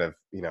very kind of,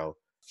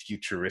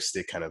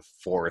 futuristic kind of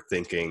forward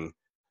thinking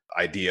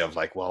idea of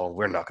like, well,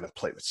 we're not going to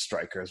play with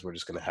strikers, we're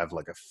just going to have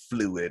like a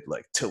fluid,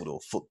 like total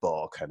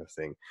football kind of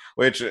thing,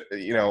 which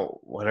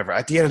whatever,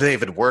 at the end of the day,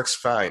 if it works,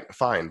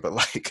 fine, but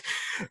like,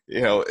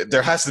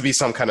 there has to be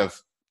some kind of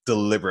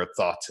deliberate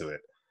thought to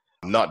it,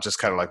 not just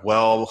kind of like,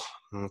 well,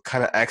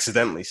 kind of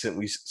accidentally,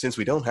 since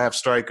we don't have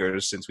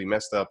strikers, since we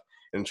messed up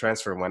in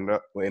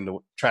the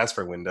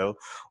transfer window,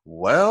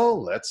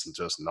 well, let's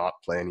just not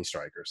play any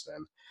strikers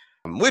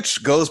then,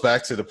 which goes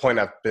back to the point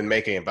I've been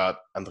making about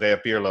Andrea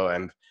Pirlo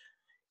and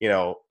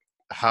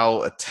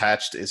how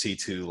attached is he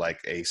to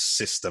like a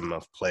system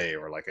of play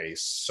or like a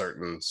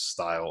certain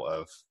style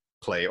of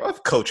play or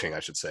of coaching, I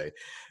should say.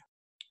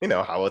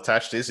 How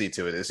attached is he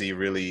to it? Is he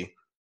really,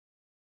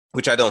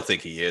 which I don't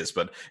think he is,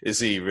 but is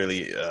he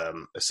really a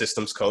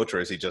systems coach, or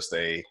is he just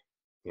today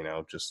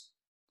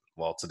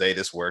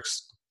this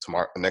works,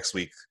 tomorrow, next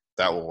week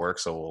that will work,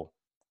 so we'll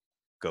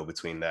go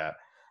between that.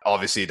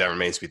 Obviously, that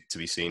remains to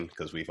be seen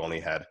because we've only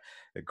had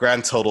a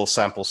grand total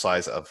sample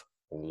size of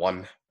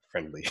one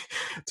friendly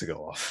to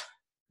go off.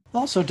 It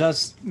also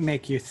does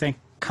make you think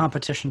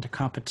competition to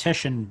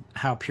competition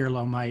how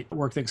Pirlo might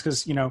work things,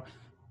 because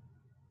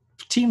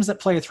teams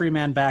that play a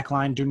 3-man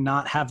backline do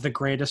not have the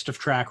greatest of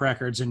track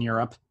records in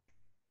Europe.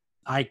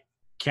 I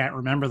can't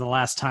remember the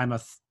last time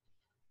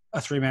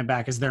a three-man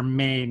back as their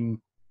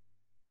main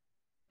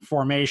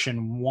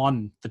formation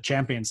won the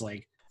Champions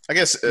League. I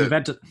guess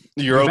Juventus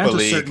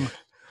League.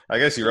 I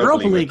guess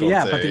Europa League, Conte,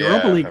 yeah, but the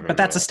Europa League, but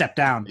that's a step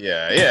down.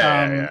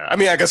 Yeah. I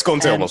mean, I guess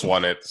Conte almost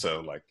won it,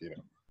 so like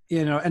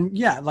and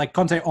yeah, like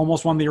Conte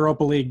almost won the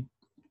Europa League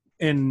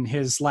in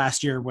his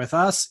last year with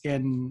us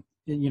in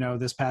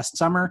this past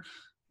summer,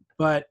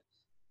 but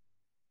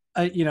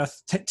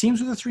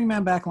teams with a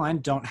three-man back line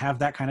don't have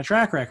that kind of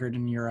track record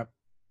in Europe.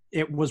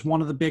 It was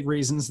one of the big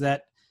reasons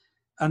that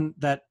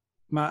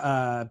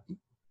Max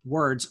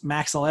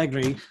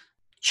Allegri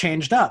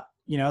changed up.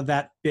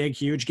 That big,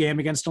 huge game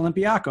against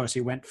Olympiacos.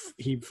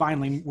 He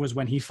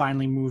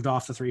finally moved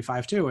off the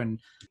 3-5-2.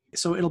 And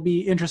so it'll be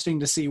interesting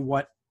to see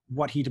what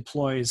he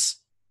deploys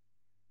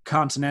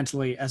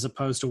continentally as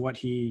opposed to what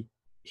he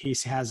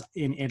has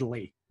in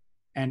Italy,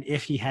 and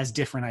if he has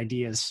different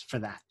ideas for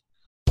that.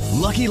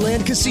 Lucky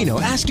Land Casino,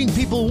 asking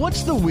people,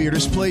 what's the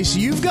weirdest place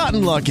you've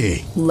gotten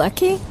lucky?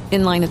 Lucky?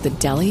 In line at the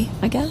deli,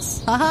 I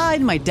guess? Aha,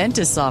 in my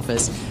dentist's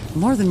office.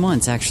 More than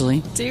once,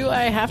 actually. Do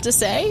I have to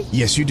say?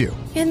 Yes, you do.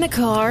 In the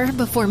car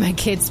before my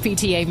kids'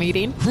 PTA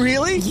meeting.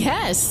 Really?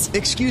 Yes.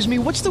 Excuse me,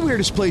 what's the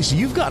weirdest place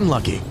you've gotten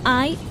lucky?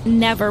 I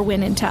never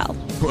win and tell.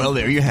 Well,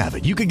 there you have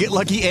it. You can get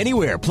lucky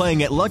anywhere,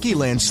 playing at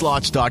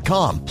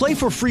LuckyLandSlots.com. Play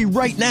for free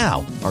right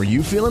now. Are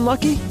you feeling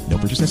lucky? No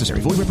purchase necessary.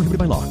 Void where prohibited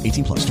by law.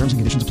 18+. Terms and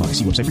conditions apply.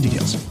 See website for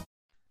details. All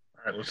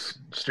right, let's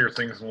steer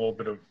things in a little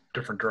bit of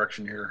different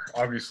direction here.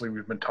 Obviously,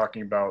 we've been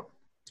talking about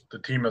the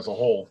team as a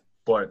whole,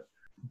 but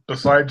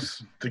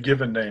besides the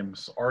given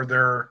names, are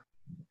there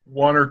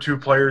one or two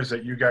players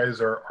that you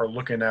guys are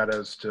looking at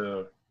as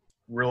to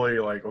really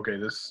like, okay,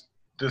 this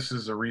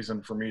is a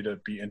reason for me to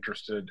be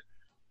interested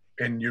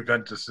in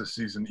Juventus this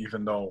season,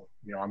 even though,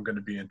 I'm going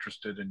to be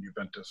interested in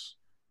Juventus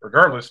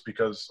regardless,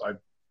 because I've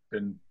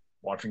been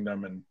watching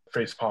them and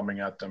face palming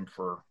at them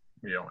for,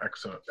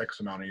 X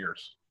amount of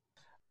years?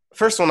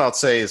 First one I'd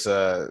say is, it's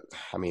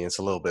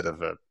a little bit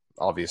of a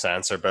obvious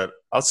answer, but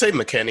I'll say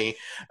McKennie,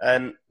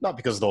 and not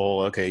because of the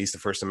whole, he's the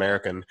first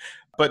American,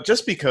 but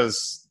just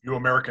because... You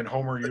American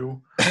homer,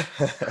 you?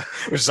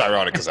 Which is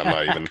ironic because I'm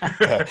not even...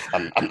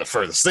 I'm the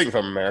furthest thing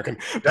from American.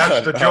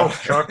 That's the joke,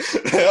 Chuck.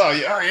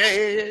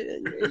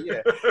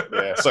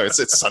 Yeah. So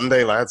it's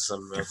Sunday, lads.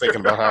 I'm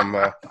thinking about how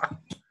I'm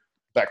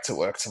back to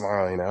work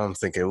tomorrow, I'm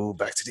thinking,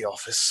 back to the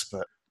office.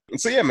 But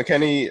so, yeah,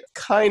 McKennie,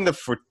 kind of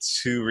for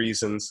two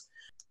reasons.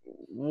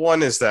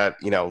 One is that,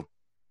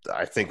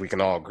 I think we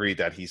can all agree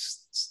that he's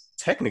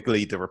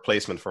technically the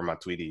replacement for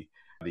Matuidi,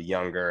 the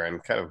younger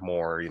and kind of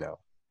more,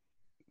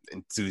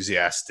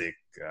 enthusiastic.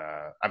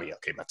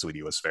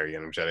 Matuidi was very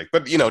energetic,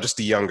 but, just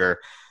the younger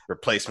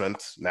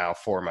replacement now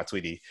for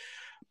Matuidi.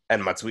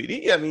 And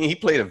Matuidi, he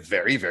played a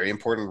very, very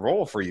important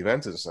role for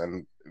Juventus,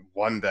 and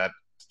one that,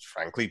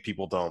 frankly,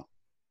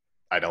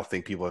 I don't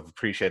think people have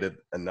appreciated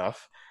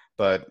enough.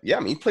 But, yeah,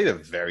 he played a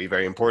very,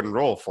 very important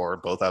role for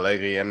both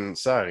Allegri and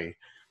Sarri.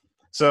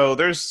 So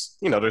there's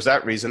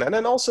that reason. And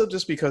then also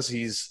just because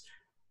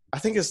I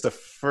think it's the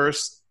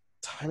first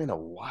time in a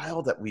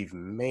while that we've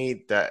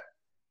made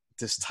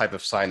this type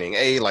of signing,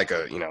 a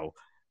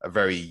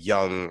very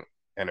young,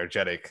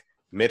 energetic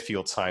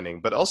midfield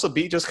signing, but also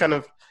B, just kind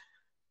of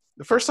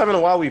the first time in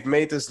a while we've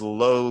made this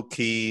low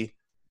key,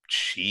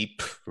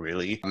 cheap,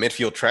 really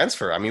midfield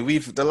transfer.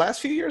 The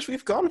last few years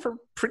we've gone for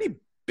pretty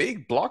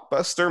big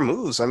blockbuster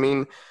moves.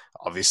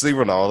 Obviously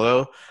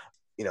Ronaldo,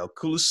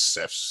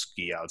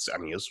 Kulusevski,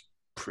 he was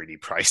pretty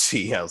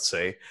pricey, I would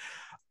say.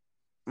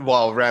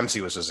 While Ramsey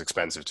was just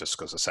expensive just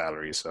because of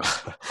salary. So,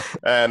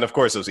 and of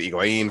course, it was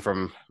Higuain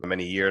from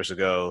many years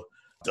ago.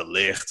 De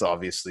Ligt,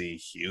 obviously,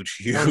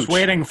 huge. I was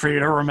waiting for you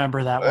to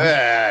remember that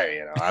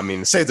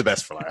one. Save the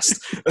best for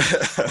last.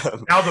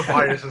 Now the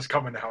bias is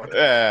coming out.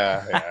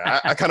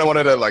 Yeah. I kind of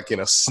wanted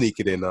to sneak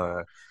it in.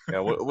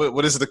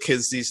 What is it the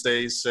kids these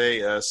days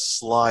say?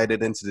 Slide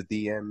it into the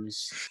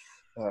DMs.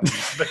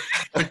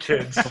 The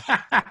kids.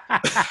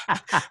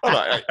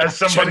 As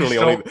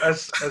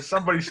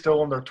somebody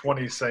still in their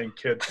 20s saying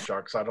kids,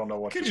 Chucks, I don't know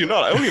what. Kid you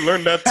not? I only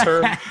learned that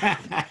term.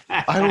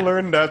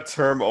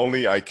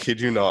 I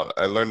kid you not.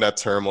 I learned that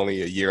term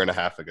only a year and a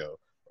half ago.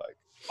 Like,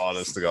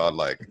 honest to God,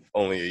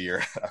 only a year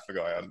and a half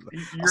ago.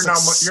 You're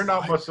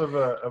not much of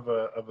a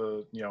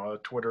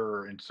Twitter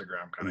or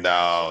Instagram kind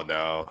of.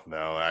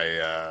 No.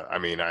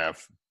 I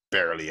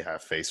barely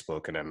have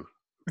Facebook, and then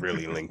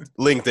really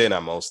LinkedIn.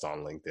 I'm most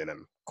on LinkedIn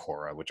and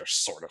Quora, which are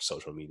sort of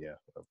social media,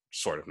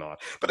 sort of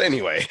not. But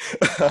anyway,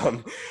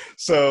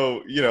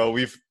 so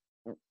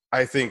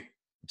I think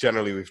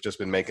generally we've just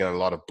been making a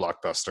lot of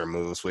blockbuster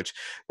moves, which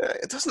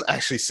it doesn't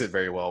actually sit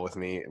very well with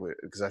me,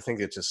 because I think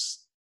it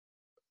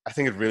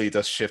really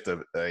does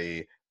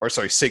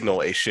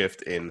signal a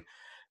shift in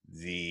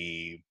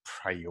the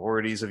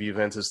priorities of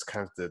Juventus,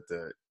 kind of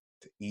the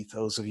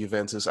ethos of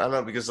Juventus. I don't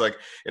know, because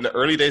in the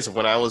early days of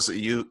when I was a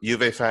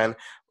Juve fan,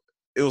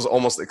 it was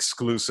almost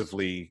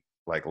exclusively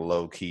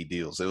low key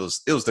deals. It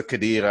was the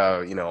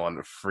Khedira, on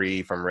the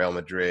free from Real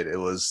Madrid. It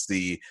was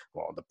the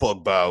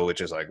Pogba,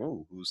 which is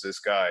ooh, who's this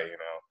guy?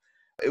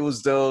 It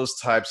was those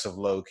types of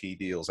low key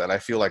deals, and I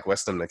feel like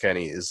Weston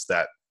McKennie is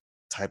that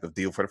type of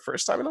deal for the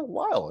first time in a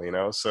while,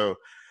 So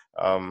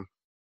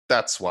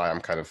that's why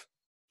I'm kind of,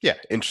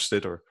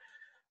 interested or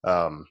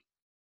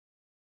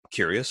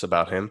curious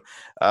about him.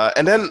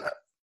 And then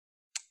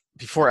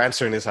before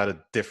answering this, I had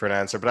a different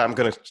answer, but I'm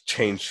going to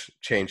change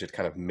it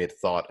kind of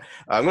mid-thought.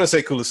 I'm going to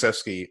say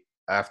Kulusevski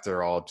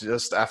after all,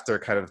 just after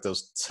kind of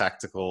those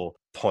tactical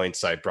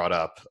points I brought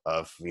up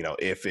of,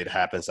 if it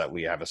happens that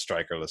we have a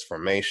strikerless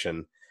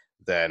formation,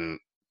 then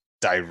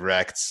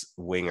direct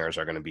wingers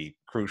are going to be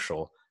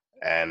crucial.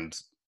 And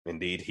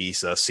indeed, he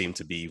does seem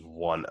to be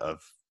one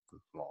of,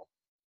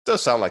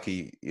 does sound like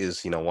he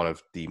is, one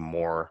of the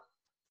more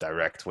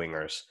direct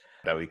wingers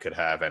that we could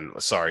have. And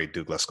sorry,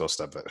 Douglas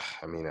Costa, but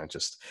I mean, I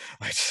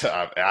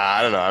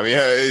don't know. I mean,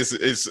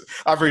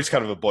 I've reached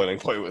kind of a boiling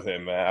point with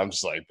him, man. I'm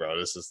just like, bro,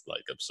 this is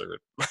like absurd.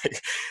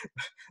 Like,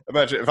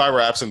 imagine if I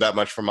were absent that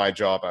much from my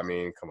job. I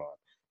mean, come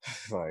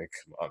on, like,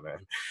 come on,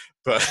 man.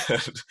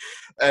 But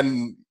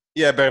and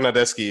yeah,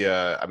 Bernardeschi.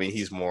 I mean,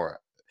 he's more,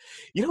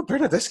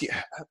 Bernardeschi.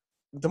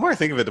 The more I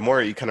think of it, the more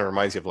he kind of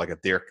reminds you of like a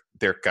Dirk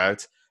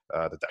Kuyt,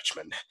 the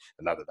Dutchman,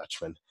 another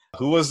Dutchman,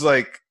 who was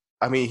like,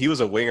 I mean, he was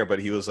a winger, but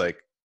he was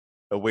like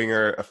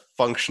a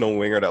functional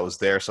winger that was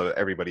there so that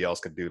everybody else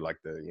could do like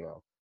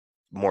the,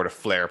 more the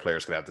flair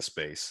players could have the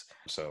space.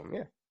 So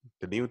yeah,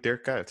 the new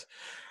Dirk Kuyt.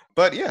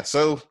 But yeah,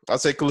 so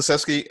I'd say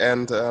Kulusevski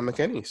and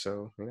McKennie.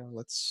 So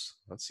let's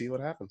see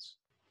what happens.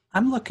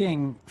 I'm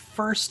looking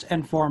first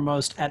and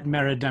foremost at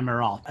Merih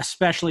Demiral,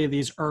 especially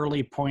these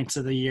early points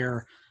of the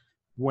year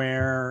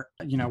where,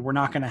 we're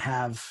not going to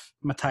have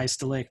Matthijs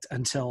de Ligt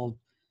until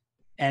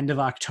end of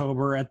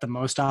October at the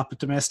most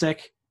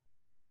optimistic,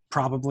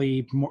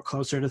 probably more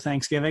closer to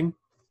Thanksgiving.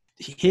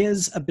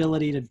 His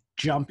ability to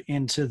jump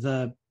into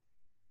the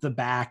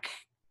back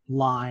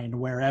line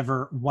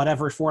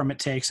whatever form it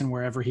takes and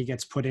wherever he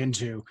gets put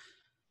into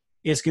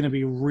is going to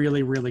be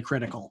really, really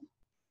critical.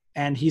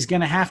 And he's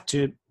going to have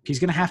to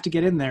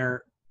get in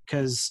there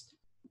because,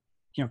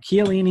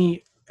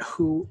 Chiellini,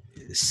 who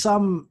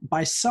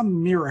by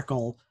some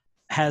miracle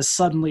has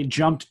suddenly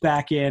jumped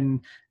back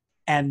in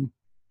and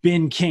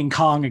been King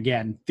Kong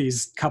again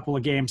these couple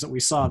of games that we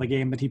saw, the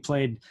game that he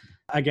played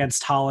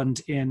against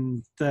Holland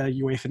in the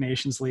UEFA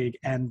Nations League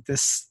and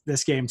this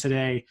game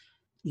today,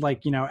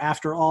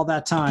 after all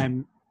that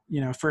time,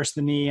 first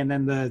the knee and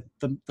then the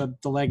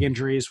leg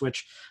injuries,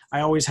 which I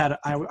always had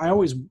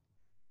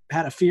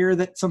a fear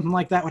that something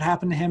like that would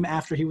happen to him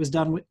after he was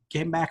done with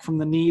came back from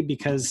the knee,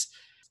 because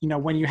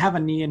when you have a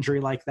knee injury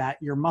like that,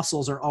 your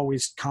muscles are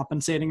always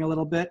compensating a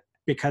little bit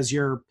because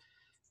your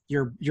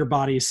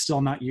body is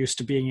still not used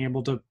to being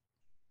able to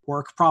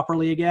work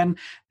properly again.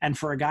 And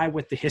for a guy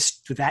with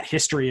that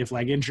history of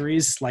leg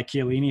injuries like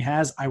Chiellini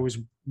has, I was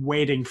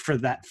waiting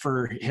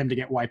for him to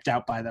get wiped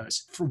out by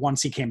those for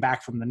once he came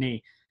back from the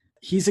knee.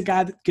 He's a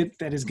guy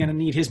that is going to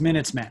need his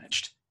minutes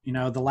managed.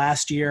 The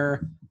last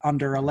year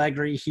under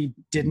Allegri, he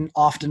didn't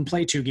often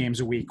play 2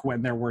 games a week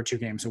when there were 2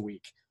 games a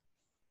week.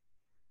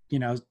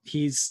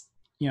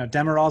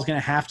 Demiral's going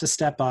to have to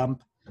step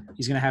up.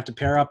 He's going to have to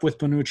pair up with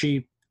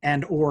Bonucci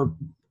and or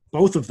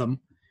both of them,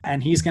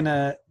 and he's going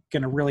to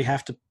really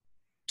have to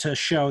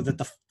show that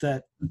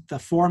the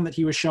form that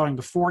he was showing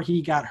before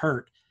he got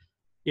hurt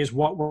is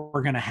what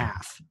we're going to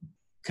have.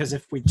 Because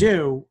if we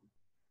do,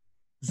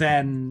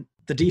 then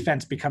the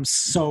defense becomes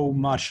so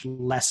much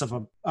less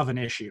of an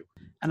issue.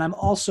 And I'm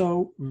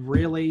also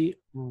really,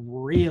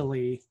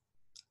 really,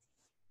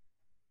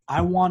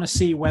 I want to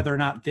see whether or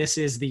not this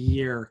is the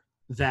year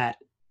that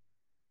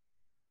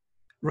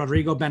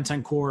Rodrigo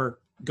Bentancur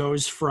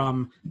goes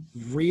from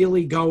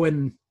really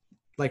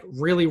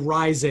really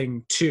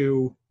rising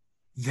to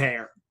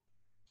there.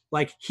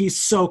 Like,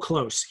 he's so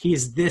close. He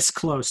is this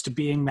close to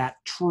being that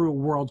true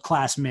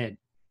world-class mid.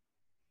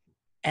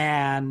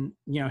 And,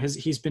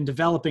 he's been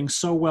developing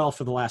so well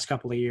for the last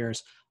couple of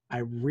years. I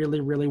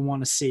really, really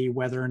want to see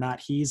whether or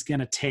not he's going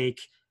to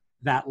take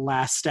that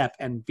last step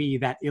and be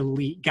that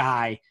elite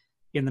guy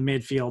in the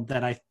midfield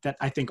that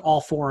I think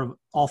all four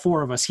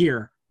of us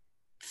here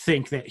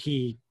think that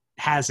he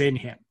has in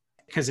him.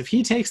 Because if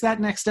he takes that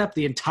next step,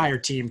 the entire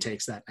team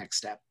takes that next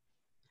step.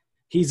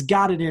 He's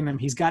got it in him.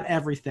 He's got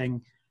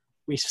everything.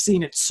 We've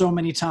seen it so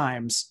many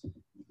times.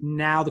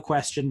 Now the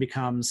question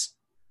becomes,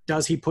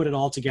 does he put it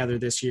all together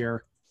this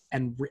year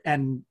and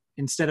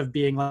instead of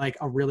being like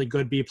a really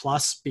good B+,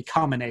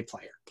 become an A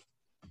player?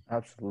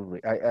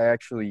 Absolutely. I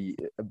actually,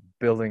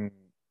 building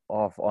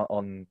off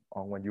on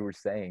what you were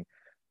saying,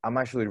 I'm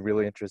actually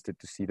really interested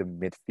to see the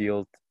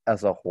midfield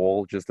as a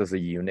whole, just as a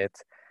unit,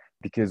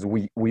 because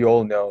we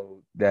all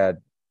know that,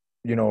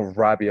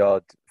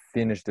 Rabiot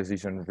finished the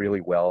season really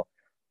well.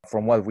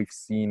 From what we've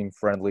seen in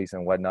friendlies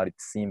and whatnot, it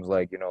seems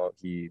like,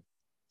 he's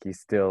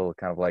still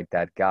kind of like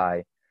that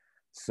guy.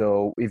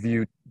 So if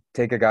you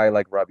take a guy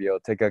like Rabiot,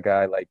 take a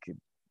guy like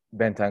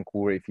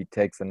Bentancur, if he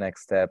takes the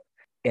next step,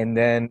 and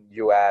then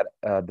you add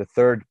the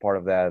third part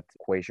of that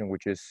equation,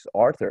 which is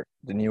Arthur,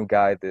 the new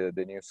guy, the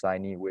new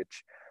signee,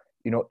 which,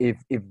 if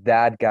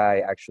that guy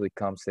actually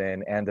comes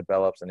in and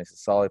develops and is a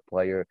solid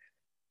player,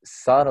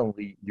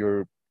 suddenly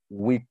your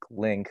weak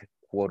link,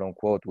 quote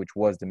unquote, which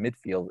was the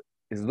midfield,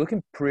 is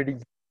looking pretty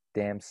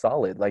damn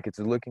solid. Like it's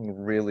looking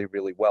really,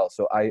 really well.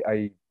 So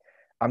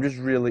I'm just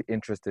really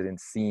interested in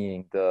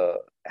seeing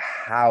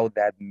how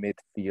that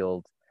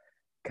midfield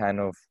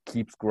kind of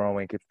keeps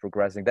growing, keeps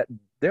progressing. That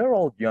they're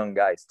all young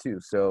guys too.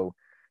 So,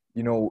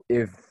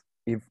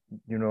 if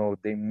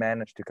they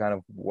manage to kind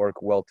of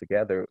work well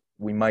together,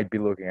 we might be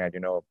looking at,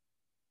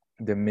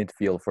 the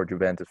midfield for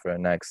Juventus for the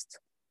next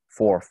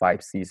 4 or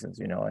 5 seasons,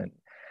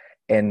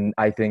 and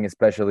I think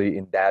especially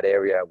in that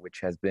area, which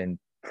has been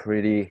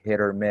pretty hit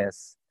or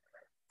miss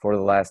for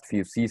the last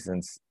few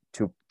seasons,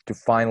 to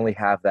finally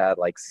have that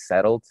like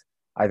settled,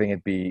 I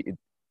think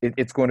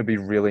it's going to be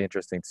really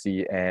interesting to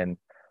see. And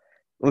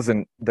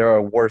listen, there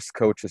are worse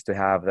coaches to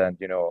have than,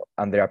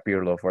 Andrea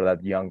Pirlo for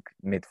that young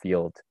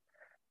midfield.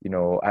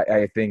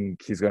 I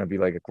think he's going to be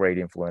like a great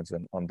influence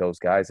on those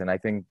guys. And I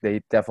think they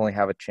definitely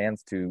have a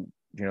chance to,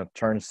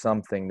 turn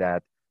something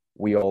that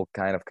we all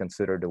kind of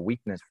consider the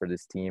weakness for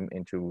this team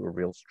into a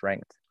real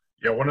strength.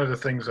 Yeah, one of the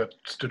things that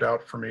stood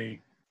out for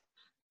me,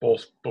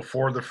 both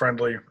before the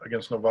friendly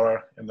against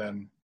Novara and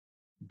then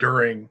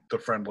during the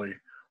friendly,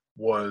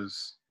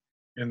 was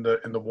in the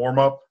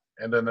warm-up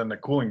and then in the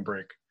cooling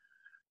break.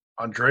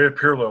 Andrea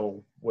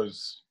Pirlo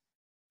was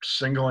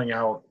singling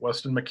out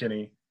Weston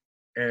McKennie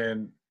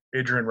and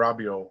Adrian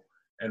Rabiot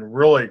and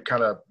really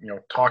kind of,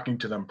 talking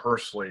to them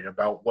personally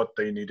about what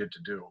they needed to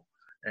do.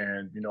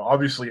 And,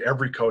 obviously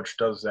every coach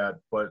does that,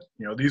 but,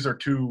 these are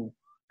two,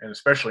 and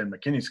especially in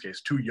McKennie's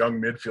case, 2 young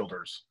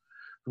midfielders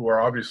who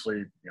are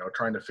obviously,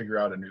 trying to figure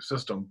out a new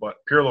system. But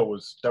Pirlo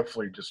was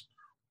definitely just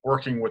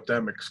working with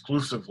them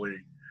exclusively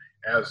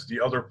as the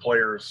other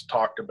players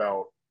talked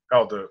about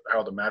how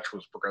the match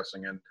was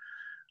progressing. And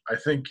I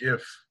think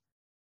if,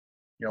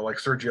 like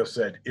Sergio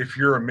said, if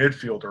you're a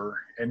midfielder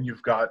and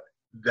you've got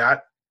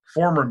that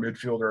former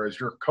midfielder as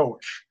your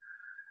coach,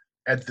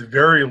 at the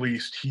very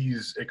least,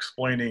 he's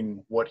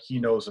explaining what he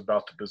knows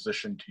about the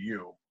position to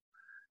you.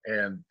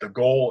 And the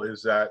goal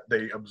is that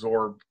they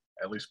absorb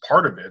at least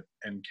part of it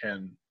and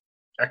can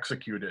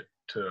execute it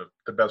to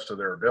the best of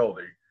their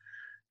ability.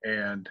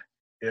 And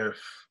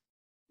if,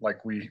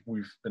 like we've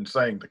been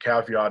saying, the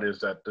caveat is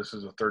that this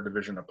is a 3rd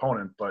division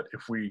opponent, but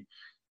if we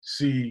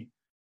see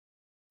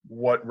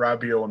what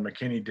Rabiot and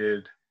McKennie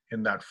did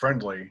in that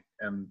friendly,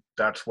 and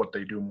that's what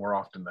they do more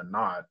often than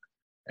not,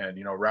 and,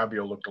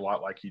 Rabiot looked a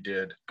lot like he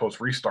did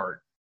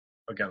post-restart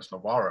against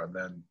Novara, and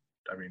then,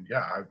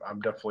 I'm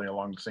definitely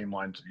along the same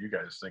lines that you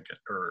guys thinking,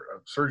 or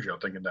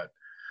Sergio thinking that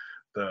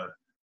the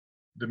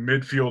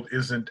midfield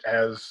isn't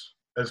as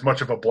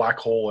much of a black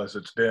hole as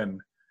it's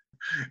been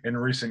in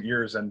recent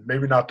years, and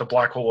maybe not the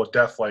black hole of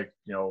death like,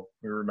 we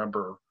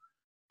remember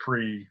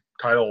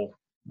pre-title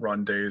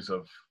run days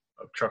of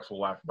Chucks will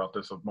laugh about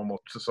this, of Momo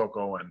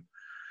Sissoko and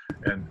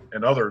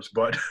others,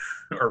 but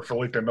or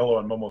Felipe Melo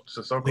and Momo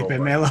Sissoko.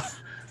 Felipe Melo.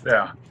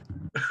 Yeah.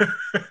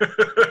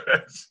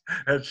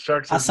 as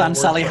Chuck says, Hasan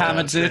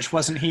Salihamidzic,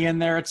 wasn't he in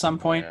there at some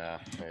point? Yeah.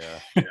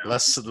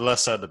 Less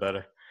said, the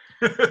better.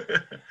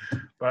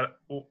 But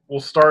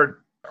we'll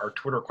start our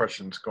Twitter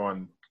questions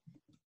going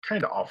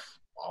kind of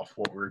off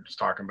what we were just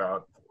talking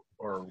about,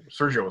 or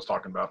Sergio was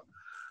talking about,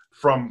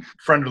 from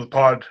friend of the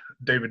pod,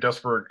 David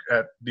Desberg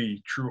at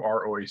the True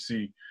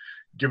ROAC.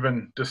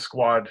 Given this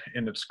squad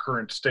in its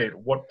current state,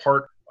 what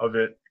part of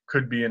it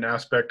could be an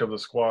aspect of the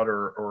squad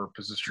or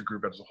position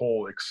group as a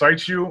whole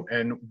excites you,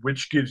 and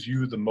which gives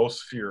you the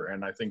most fear?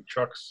 And I think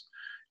Chuck's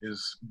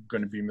is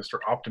going to be Mr.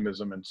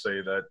 Optimism and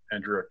say that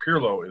Andrea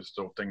Pirlo is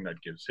the thing that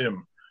gives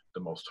him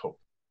the most hope.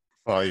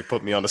 Well, you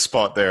put me on the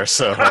spot there,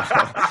 so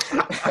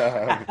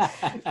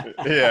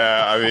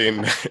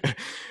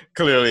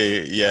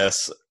clearly,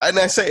 yes. And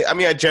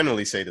I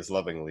generally say this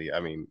lovingly.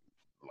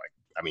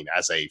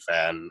 As a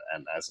fan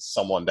and as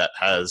someone that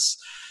has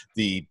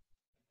the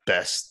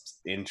best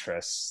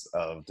interests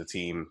of the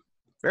team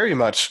very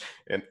much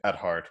at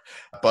heart.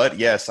 But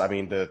yes,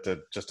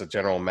 the just a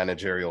general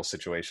managerial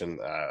situation,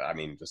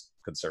 just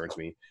concerns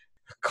me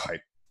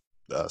quite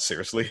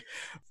seriously.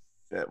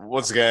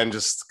 Once again,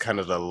 just kind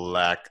of the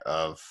lack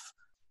of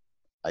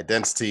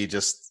identity,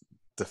 just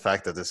the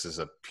fact that this is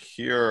a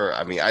pure,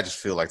 I just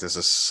feel like this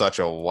is such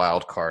a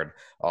wild card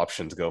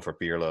option to go for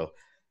Pirlo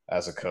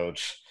as a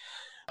coach.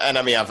 And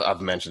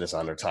I've mentioned this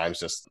 100 times,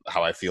 just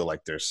how I feel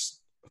like there's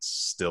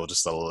still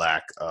just a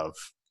lack of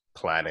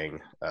planning,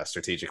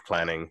 strategic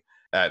planning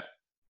at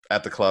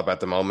the club at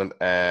the moment,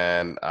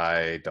 and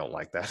I don't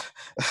like that.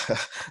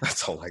 I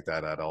don't like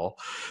that at all.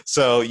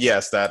 So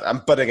yes,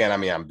 but again,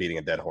 I'm beating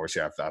a dead horse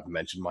here. I've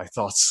mentioned my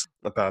thoughts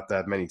about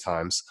that many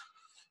times.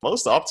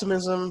 Most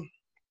optimism,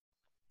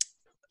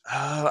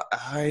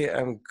 I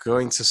am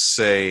going to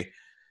say,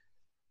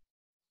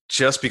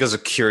 just because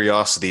of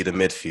curiosity, the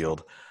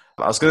midfield.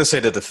 I was going to say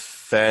the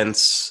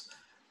defense.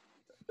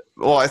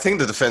 Well, I think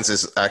the defense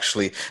is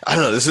actually, I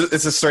don't know,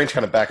 it's a strange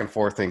kind of back and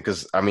forth thing,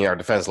 because, our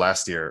defense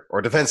last year,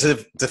 or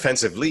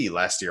defensively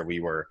last year, we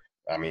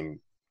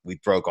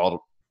broke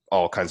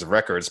all kinds of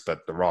records,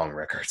 but the wrong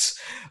records.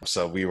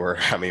 So we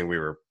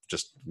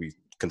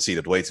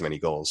conceded way too many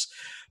goals.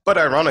 But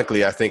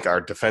ironically, I think our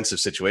defensive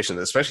situation,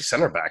 especially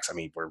center backs,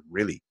 we're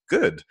really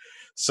good.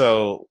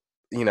 So,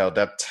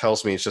 that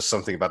tells me it's just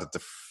something about the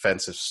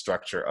defensive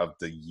structure of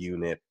the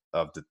unit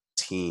of the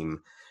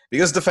team.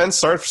 Because defense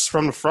starts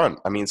from the front.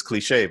 I mean, it's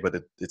cliche, but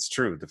it's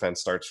true.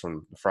 Defense starts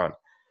from the front.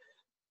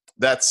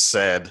 That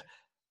said,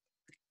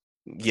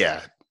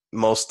 yeah,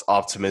 most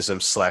optimism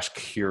 /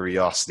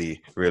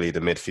 curiosity, really, the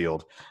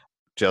midfield.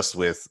 Just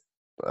with,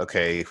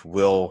 okay,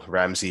 will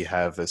Ramsey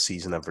have a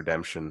season of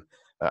redemption?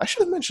 I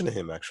should have mentioned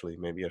him, actually.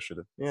 Maybe I should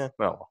have. Yeah,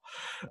 no.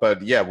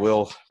 But yeah,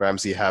 will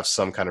Ramsey have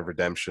some kind of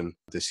redemption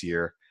this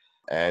year?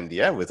 And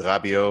yeah, with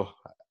Rabiot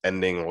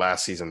ending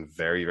last season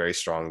very, very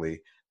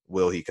strongly,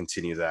 will he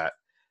continue that?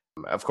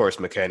 Of course,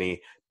 McKennie,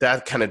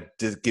 that kind of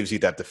gives you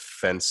that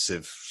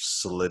defensive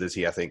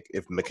solidity. I think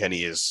if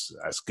McKennie is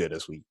as good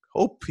as we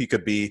hope he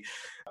could be,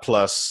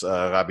 plus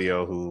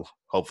Rabiot, who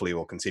hopefully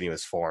will continue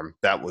his form,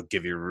 that would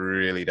give you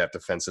really that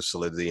defensive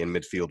solidity in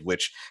midfield,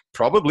 which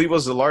probably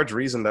was a large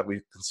reason that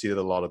we conceded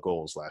a lot of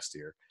goals last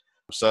year.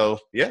 So,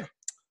 yeah,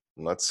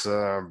 let's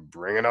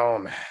bring it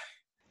on.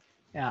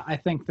 Yeah, I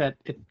think that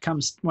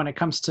when it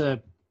comes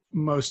to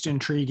most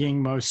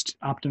intriguing, most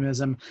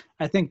optimism,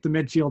 I think the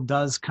midfield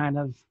does kind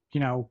of,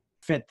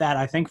 fit that,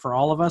 I think, for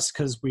all of us,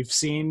 because we've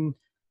seen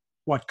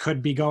what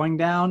could be going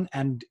down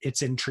and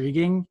it's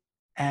intriguing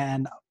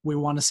and we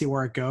want to see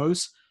where it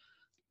goes.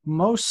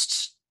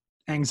 Most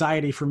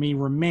anxiety for me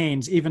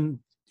remains, even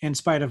in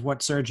spite of what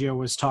Sergio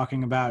was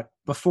talking about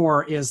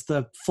before, is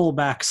the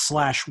fullback /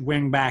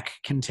 wingback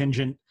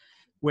contingent,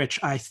 which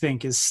I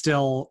think is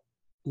still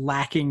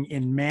lacking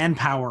in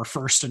manpower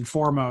first and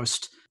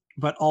foremost,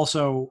 but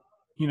also,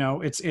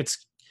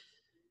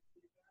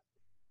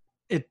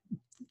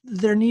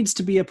 there needs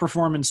to be a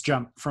performance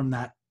jump from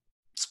that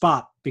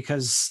spot,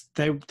 because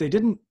they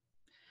didn't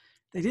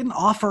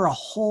offer a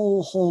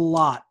whole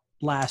lot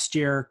last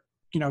year.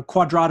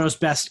 Cuadrado's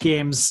best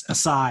games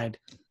aside,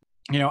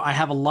 I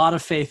have a lot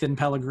of faith in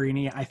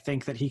Pellegrini. I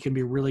think that he can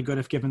be really good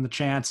if given the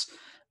chance,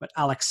 but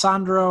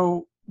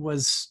Alexandro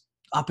was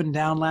up and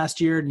down last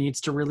year,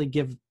 needs to really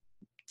give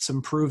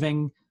some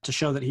proving to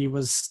show that he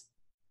was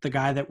the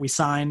guy that we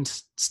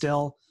signed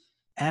still.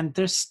 And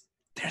there's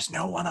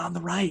no one on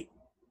the right.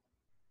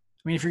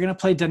 I mean, if you're going to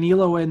play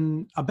Danilo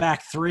in a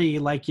back three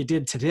like you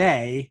did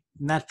today,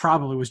 and that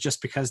probably was just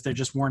because there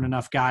just weren't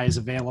enough guys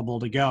available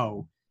to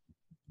go.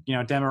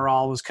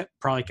 Demiral was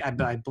probably,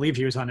 I believe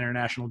he was on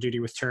international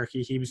duty with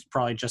Turkey. He was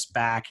probably just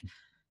back.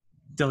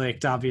 De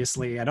Ligt,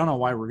 obviously. I don't know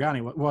why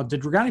Rugani. Well,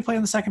 did Rugani play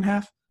in the second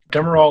half?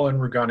 Demiral and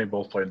Rugani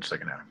both played in the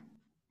second half.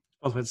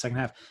 Both played in the second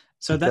half.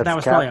 So that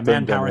was probably a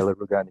manpower.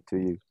 Rugani to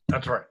you.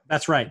 That's right.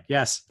 That's right.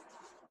 Yes.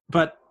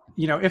 But,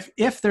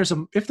 if there's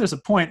a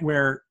point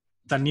where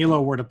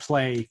Danilo were to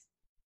play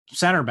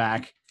center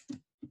back,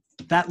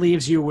 that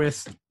leaves you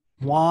with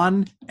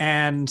Juan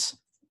and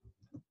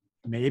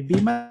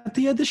maybe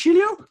Mattia De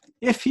Sciglio,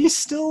 if he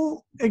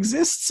still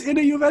exists in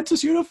a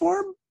Juventus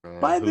uniform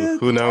by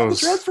who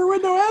knows? The transfer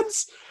window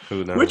ends.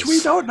 Who knows? Which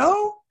we don't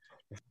know.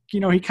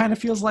 He kind of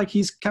feels like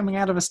he's coming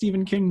out of a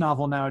Stephen King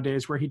novel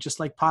nowadays, where he just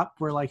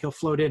where he'll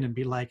float in and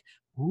be like,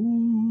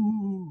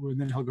 ooh, and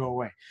then he'll go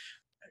away.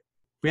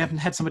 We haven't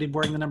had somebody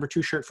wearing the number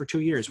 2 shirt for 2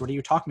 years. What are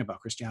you talking about,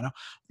 Cristiano?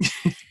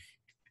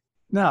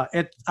 No,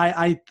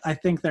 I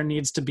think there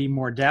needs to be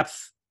more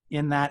depth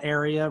in that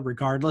area,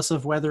 regardless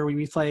of whether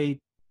we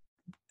play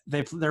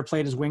they're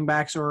played as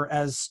wingbacks or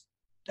as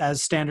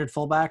standard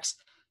fullbacks,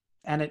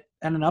 and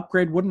an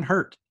upgrade wouldn't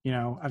hurt.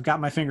 I've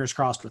got my fingers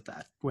crossed with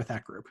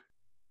that group.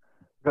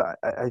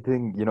 I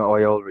think I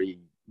already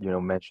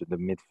mentioned the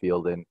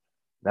midfield, and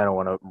I don't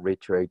want to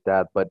reiterate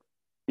that, but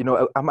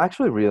I'm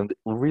actually really,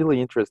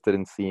 really interested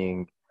in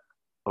seeing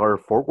our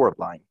forward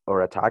line,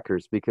 our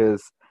attackers,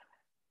 because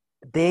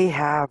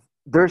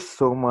there's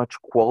so much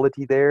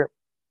quality there,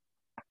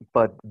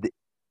 but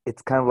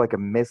it's kind of like a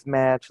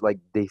mismatch. Like,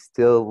 they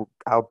still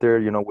out there,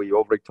 we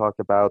already talked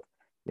about,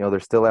 they're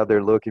still out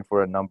there looking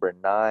for a number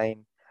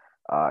 9.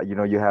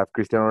 You have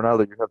Cristiano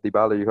Ronaldo, you have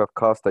Dybala, you have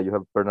Costa, you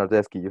have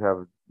Bernardeschi, you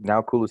have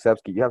now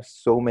Kulusevski. You have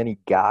so many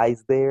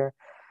guys there,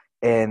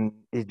 and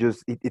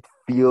it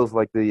feels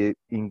like the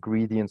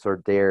ingredients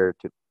are there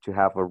to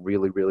have a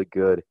really, really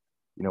good,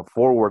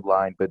 forward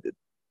line, but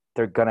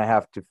they're going to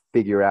have to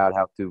figure out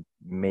how to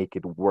make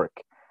it work.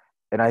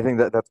 And I think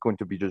that's going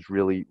to be just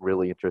really,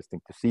 really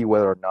interesting to see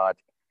whether or not,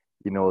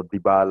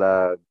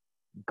 Dybala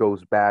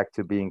goes back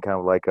to being kind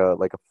of like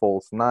a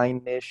false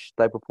 9-ish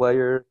type of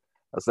player,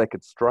 a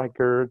second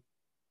striker.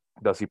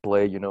 Does he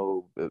play, in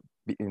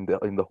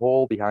the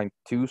hole behind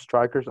 2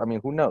 strikers? I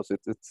mean, who knows?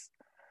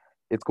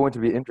 It's going to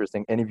be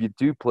interesting. And if you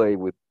do play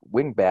with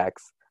wing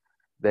backs,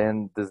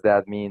 then does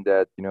that mean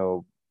that,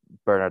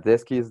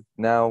 Bernardeschi is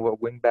now a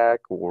wing back,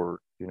 or,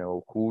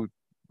 who,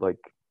 like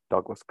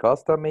Douglas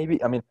Costa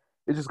maybe? I mean,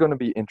 it's just going to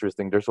be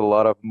interesting. There's a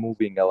lot of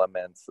moving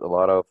elements, a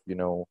lot of,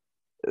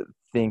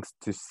 things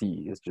to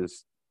see.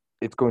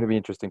 It's going to be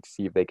interesting to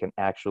see if they can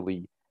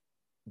actually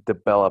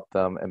develop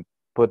them and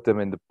put them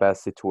in the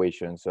best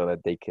situation so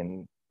that they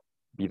can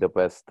be the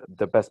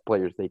best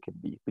players they can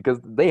be, because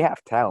they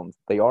have talent.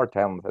 They are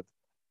talented.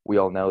 We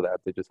all know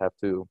that. They just have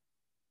to,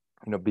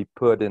 be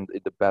put in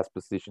the best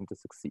position to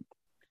succeed.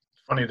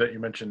 Funny that you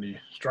mentioned the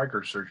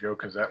strikers, Sergio,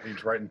 because that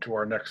leads right into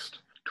our next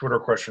Twitter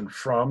question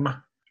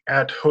from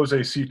at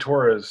Jose C.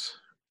 Torres.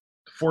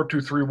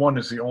 4-2-3-1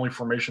 is the only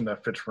formation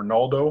that fits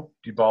Ronaldo,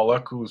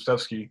 Dybala,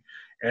 Kulusevski,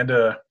 and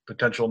a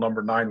potential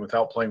number 9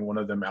 without playing one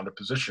of them out of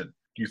position.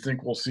 Do you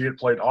think we'll see it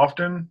played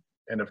often?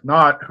 And if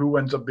not, who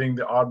ends up being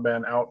the odd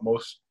man out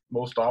most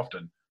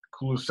often?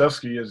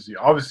 Kulusevski is the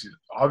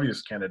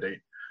obvious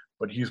candidate,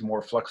 but he's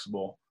more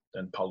flexible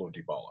than Paulo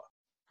Dybala.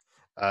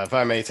 If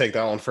I may take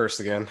that one first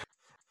again.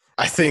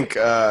 I think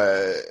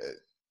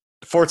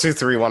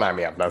 4-2-3-1, I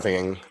mean, I have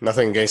nothing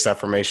against that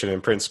formation in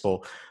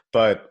principle,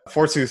 but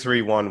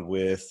 4-2-3-1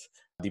 with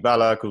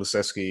Dybala,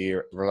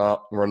 Kulusevski,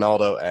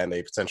 Ronaldo, and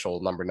a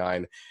potential number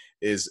 9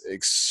 is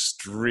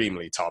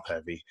extremely top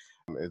heavy.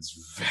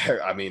 It's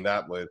very, I mean,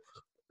 I'll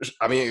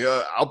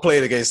play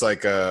it against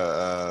like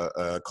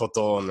a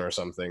Coton or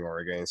something, or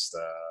against,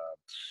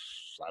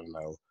 I don't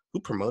know, who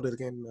promoted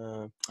again?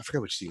 I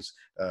forget which teams.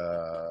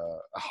 Oh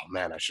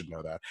man, I should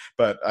know that.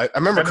 But I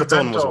remember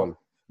Coton was one.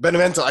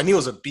 Benevento, I knew it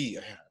was a B.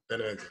 Yeah,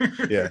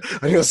 Benevento. Yeah,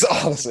 I knew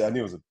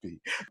it was a B.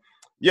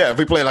 Yeah, if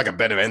we play like a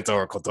Benevento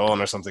or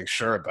Coton or something,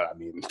 sure. But I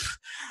mean,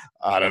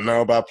 I don't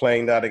know about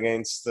playing that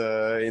against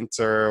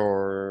Inter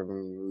or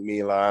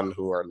Milan,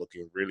 who are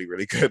looking really,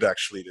 really good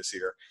actually this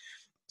year.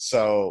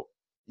 So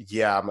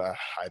yeah,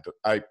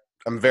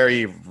 I'm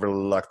very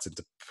reluctant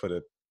to put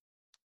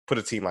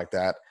a team like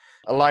that,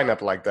 a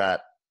lineup like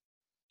that,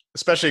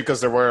 especially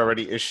because there were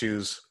already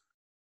issues,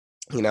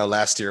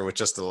 last year with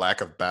just the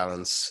lack of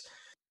balance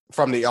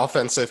from the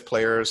offensive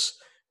players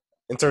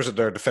in terms of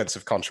their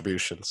defensive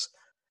contributions.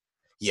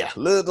 Yeah, a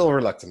little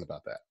reluctant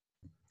about that.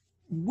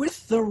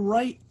 With the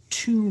right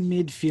 2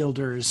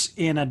 midfielders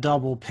in a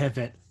double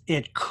pivot,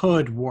 it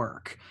could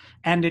work.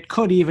 And it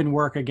could even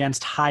work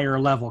against higher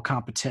level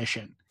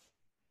competition.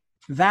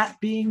 That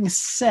being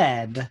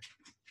said,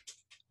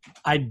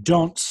 I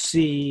don't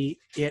see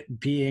it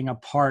being a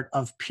part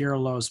of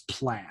Pirlo's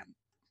plan.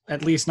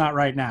 At least not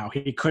right now.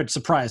 He could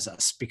surprise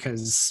us,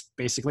 because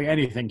basically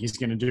anything he's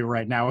going to do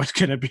right now is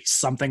going to be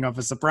something of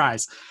a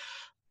surprise.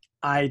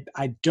 I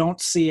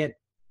don't see it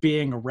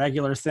being a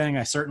regular thing.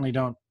 I certainly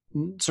not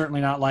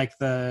like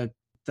the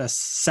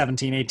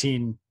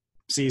 17-18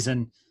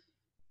 season.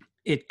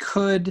 It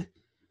could,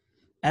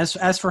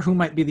 as for who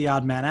might be the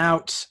odd man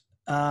out,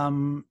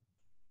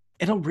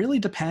 it'll really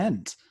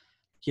depend.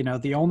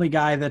 The only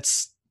guy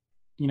that's,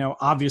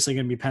 obviously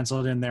going to be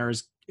penciled in there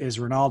is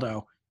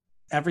Ronaldo.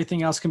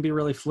 Everything else can be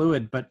really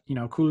fluid, but,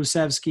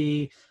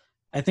 Kulusevski,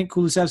 I think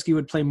Kulusevski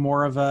would play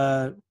more of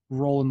a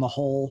role in the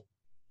hole,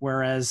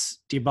 whereas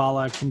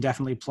Dybala can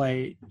definitely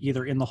play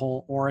either in the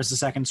hole or as a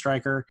second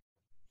striker.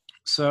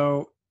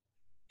 So,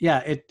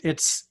 yeah,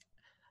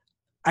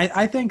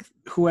 I think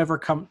whoever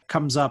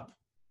comes up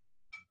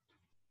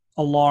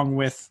along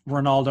with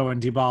Ronaldo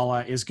and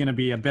Dybala is going to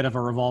be a bit of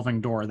a revolving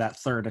door, that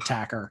third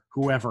attacker,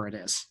 whoever it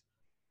is.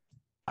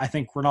 I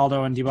think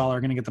Ronaldo and Dybala are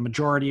going to get the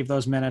majority of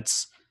those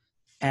minutes,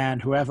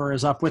 and whoever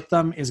is up with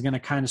them is going to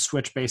kind of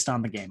switch based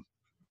on the game.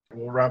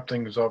 We'll wrap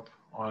things up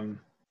on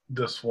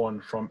this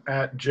one from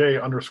at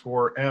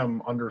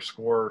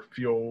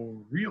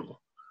J_M_feel_real.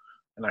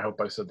 And I hope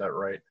I said that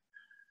right.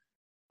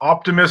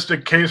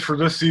 Optimistic case for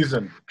this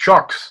season.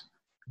 Chucks,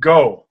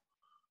 go.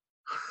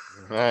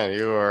 Man,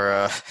 you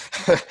are.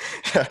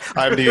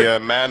 I'm the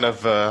man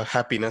of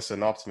happiness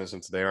and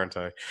optimism today, aren't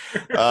I?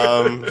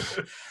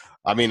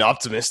 I mean,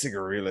 optimistic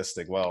or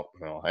realistic? Well,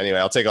 no. Anyway,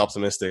 I'll take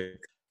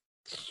optimistic.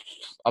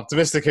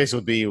 Optimistic case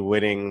would be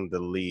winning the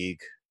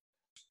league.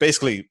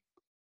 Basically,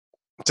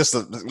 just a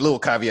little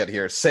caveat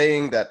here.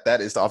 Saying that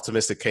is the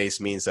optimistic case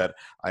means that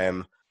I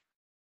am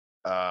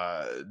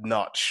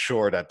not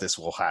sure that this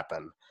will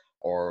happen,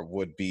 or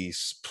would be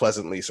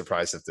pleasantly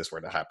surprised if this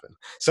were to happen.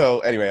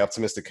 So anyway,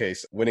 optimistic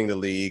case, winning the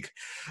league,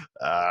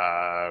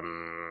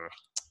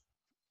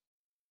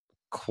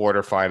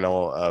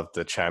 quarterfinal of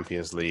the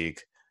Champions League,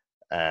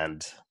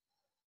 and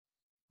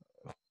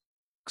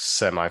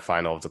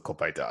semifinal of the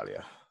Coppa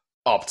Italia.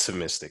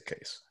 Optimistic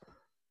case.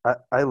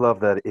 I love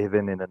that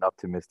even in an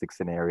optimistic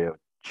scenario,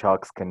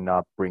 Chucks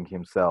cannot bring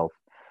himself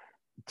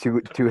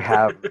to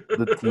have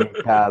the team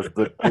pass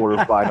the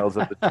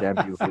quarterfinals of the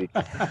Champions League.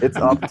 It's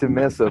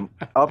optimism.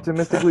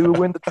 Optimistically, we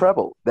win the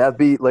treble. That'd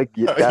be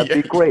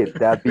be great.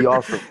 That'd be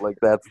awesome. Like,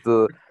 that's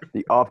the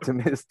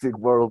optimistic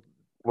world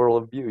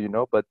of view,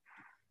 But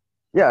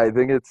yeah, I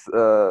think it's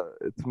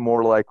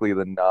more likely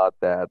than not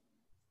that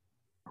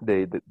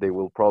they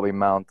will probably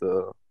mount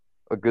a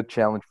good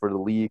challenge for the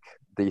league.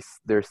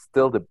 They're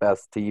still the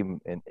best team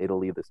in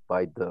Italy,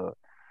 despite the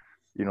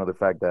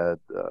fact that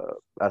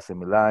AC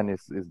Milan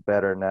is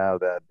better now,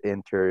 that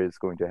Inter is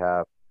going to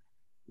have,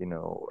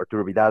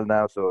 Arturo Vidal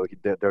now, so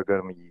they're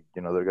going to be,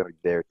 they're going to be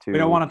there too. We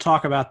don't want to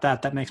talk about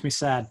that. That makes me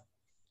sad.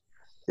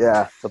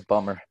 Yeah, it's a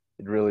bummer.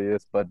 It really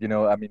is. But,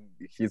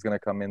 he's going to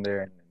come in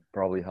there and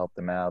probably help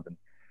them out, and,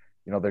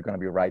 they're going to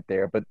be right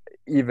there. But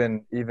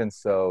even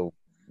so,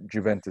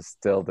 Juventus is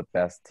still the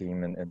best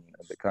team in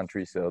the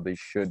country, so they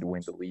should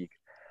win the league.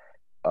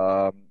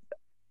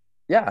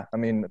 Yeah,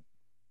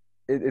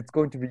 it's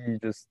going to be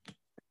just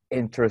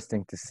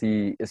interesting to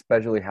see,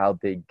 especially how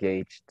they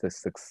gauge the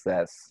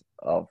success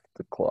of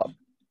the club.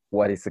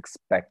 What is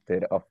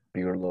expected of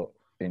Pirlo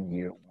in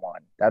year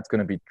one? That's going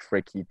to be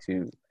tricky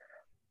to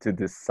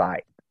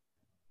decide.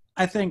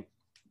 I think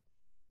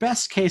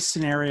best case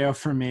scenario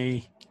for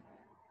me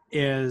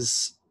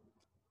is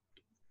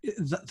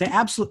the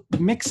absolute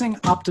mixing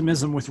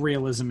optimism with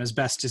realism as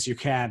best as you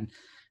can.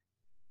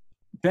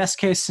 Best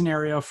case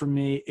scenario for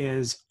me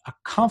is a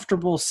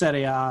comfortable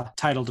Serie A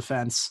title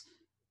defense,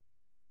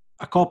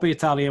 a Coppa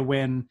Italia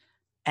win,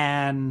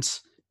 and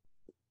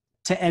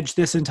to edge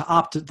this into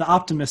the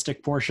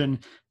optimistic portion,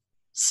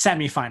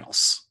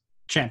 semifinals,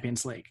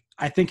 Champions League.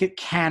 I think it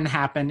can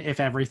happen if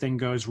everything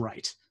goes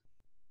right.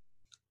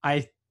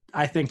 I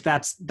think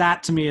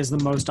that to me is the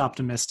most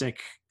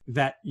optimistic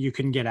that you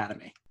can get out of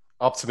me.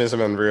 Optimism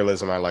and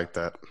realism, I like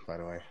that, by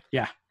the way.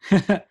 Yeah.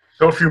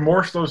 So if you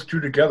morph those two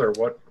together,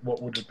 what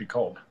would it be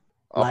called?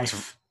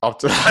 Life. Well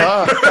done.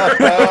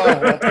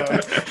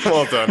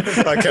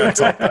 I can't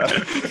top that.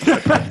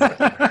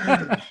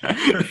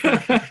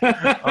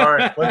 All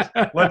right,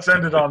 let's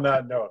end it on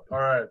that note. All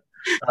right.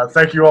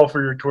 Thank you all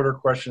for your Twitter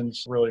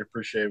questions. Really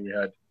appreciate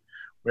it.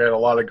 We had a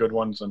lot of good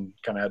ones and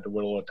kind of had to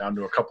whittle it down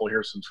to a couple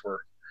here since we're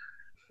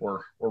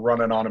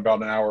running on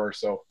about an hour or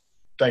so.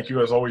 Thank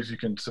you. As always, you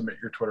can submit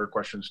your Twitter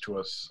questions to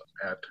us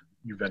at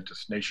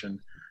Juventus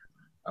Nation.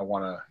 I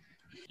want to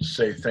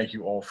say thank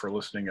you all for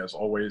listening, as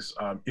always.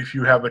 If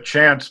you have a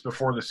chance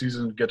before the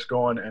season gets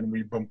going and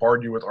we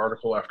bombard you with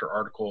article after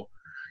article,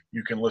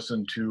 you can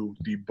listen to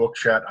the book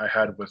chat I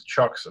had with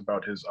Chucks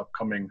about his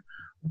upcoming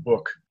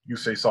book, You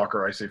Say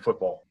Soccer, I Say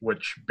Football,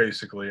 which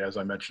basically, as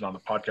I mentioned on the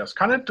podcast,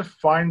 kind of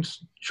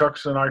defines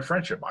Chucks and I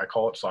friendship. I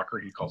call it soccer,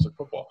 he calls it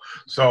football.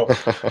 So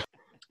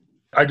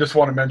I just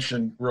want to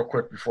mention real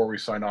quick before we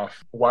sign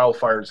off,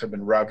 wildfires have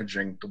been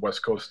ravaging the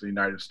west coast of the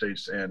United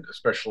States, and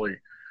especially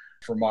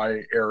for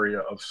my area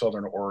of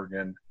Southern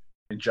Oregon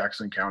in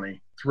Jackson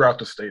County. Throughout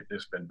the state,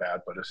 it's been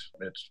bad, but it's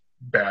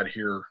bad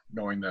here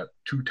knowing that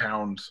 2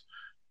 towns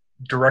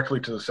directly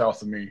to the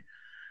south of me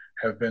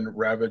have been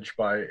ravaged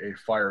by a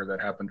fire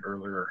that happened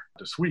earlier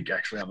this week,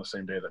 actually on the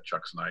same day that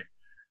Chucks and I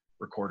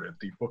recorded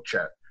the book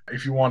chat.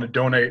 If you want to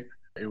donate,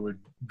 it would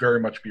very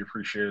much be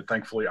appreciated.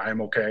 Thankfully,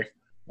 I'm okay.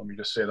 Let me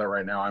just say that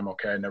right now. I'm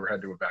okay. I never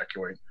had to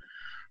evacuate.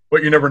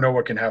 But you never know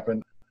what can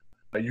happen.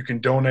 You can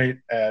donate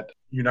at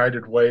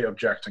United Way of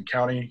Jackson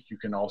County. You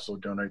can also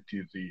donate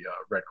to the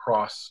Red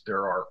Cross.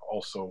 There are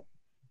also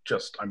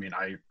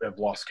I have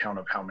lost count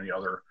of how many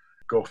other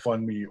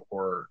GoFundMe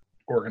or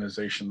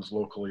organizations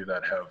locally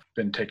that have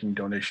been taking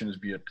donations,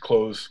 be it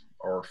clothes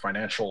or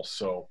financial.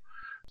 So,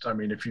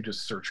 if you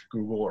just search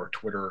Google or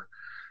Twitter,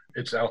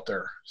 it's out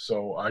there.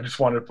 So I just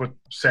wanted to put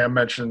Sam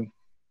mentioned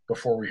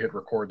before we hit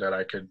record that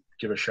I could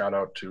give a shout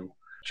out to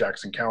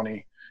Jackson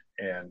County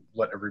and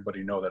let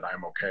everybody know that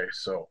I'm okay.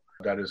 So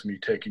that is me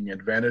taking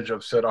advantage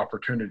of said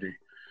opportunity.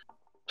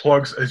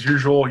 Plugs, as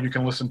usual, you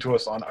can listen to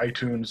us on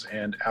iTunes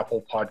and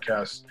Apple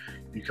Podcasts.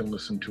 You can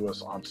listen to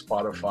us on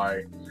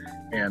Spotify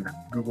and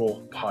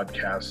Google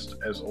Podcasts.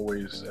 As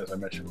always, as I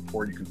mentioned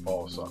before, you can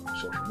follow us on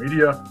social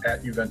media.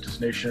 At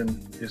Juventus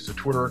Nation is the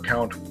Twitter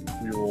account.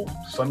 We will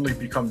suddenly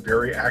become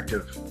very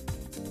active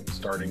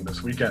starting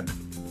this weekend.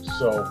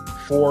 So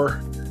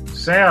for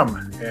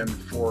Sam and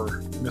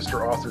for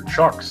Mr. Author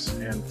Chucks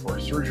and for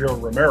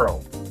Sergio Romero,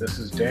 this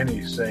is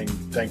Danny saying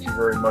thank you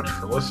very much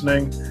for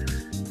listening,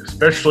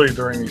 especially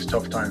during these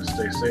tough times.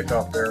 Stay safe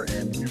out there,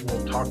 and we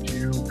will talk to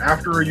you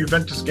after a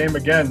Juventus game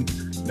again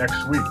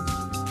next week.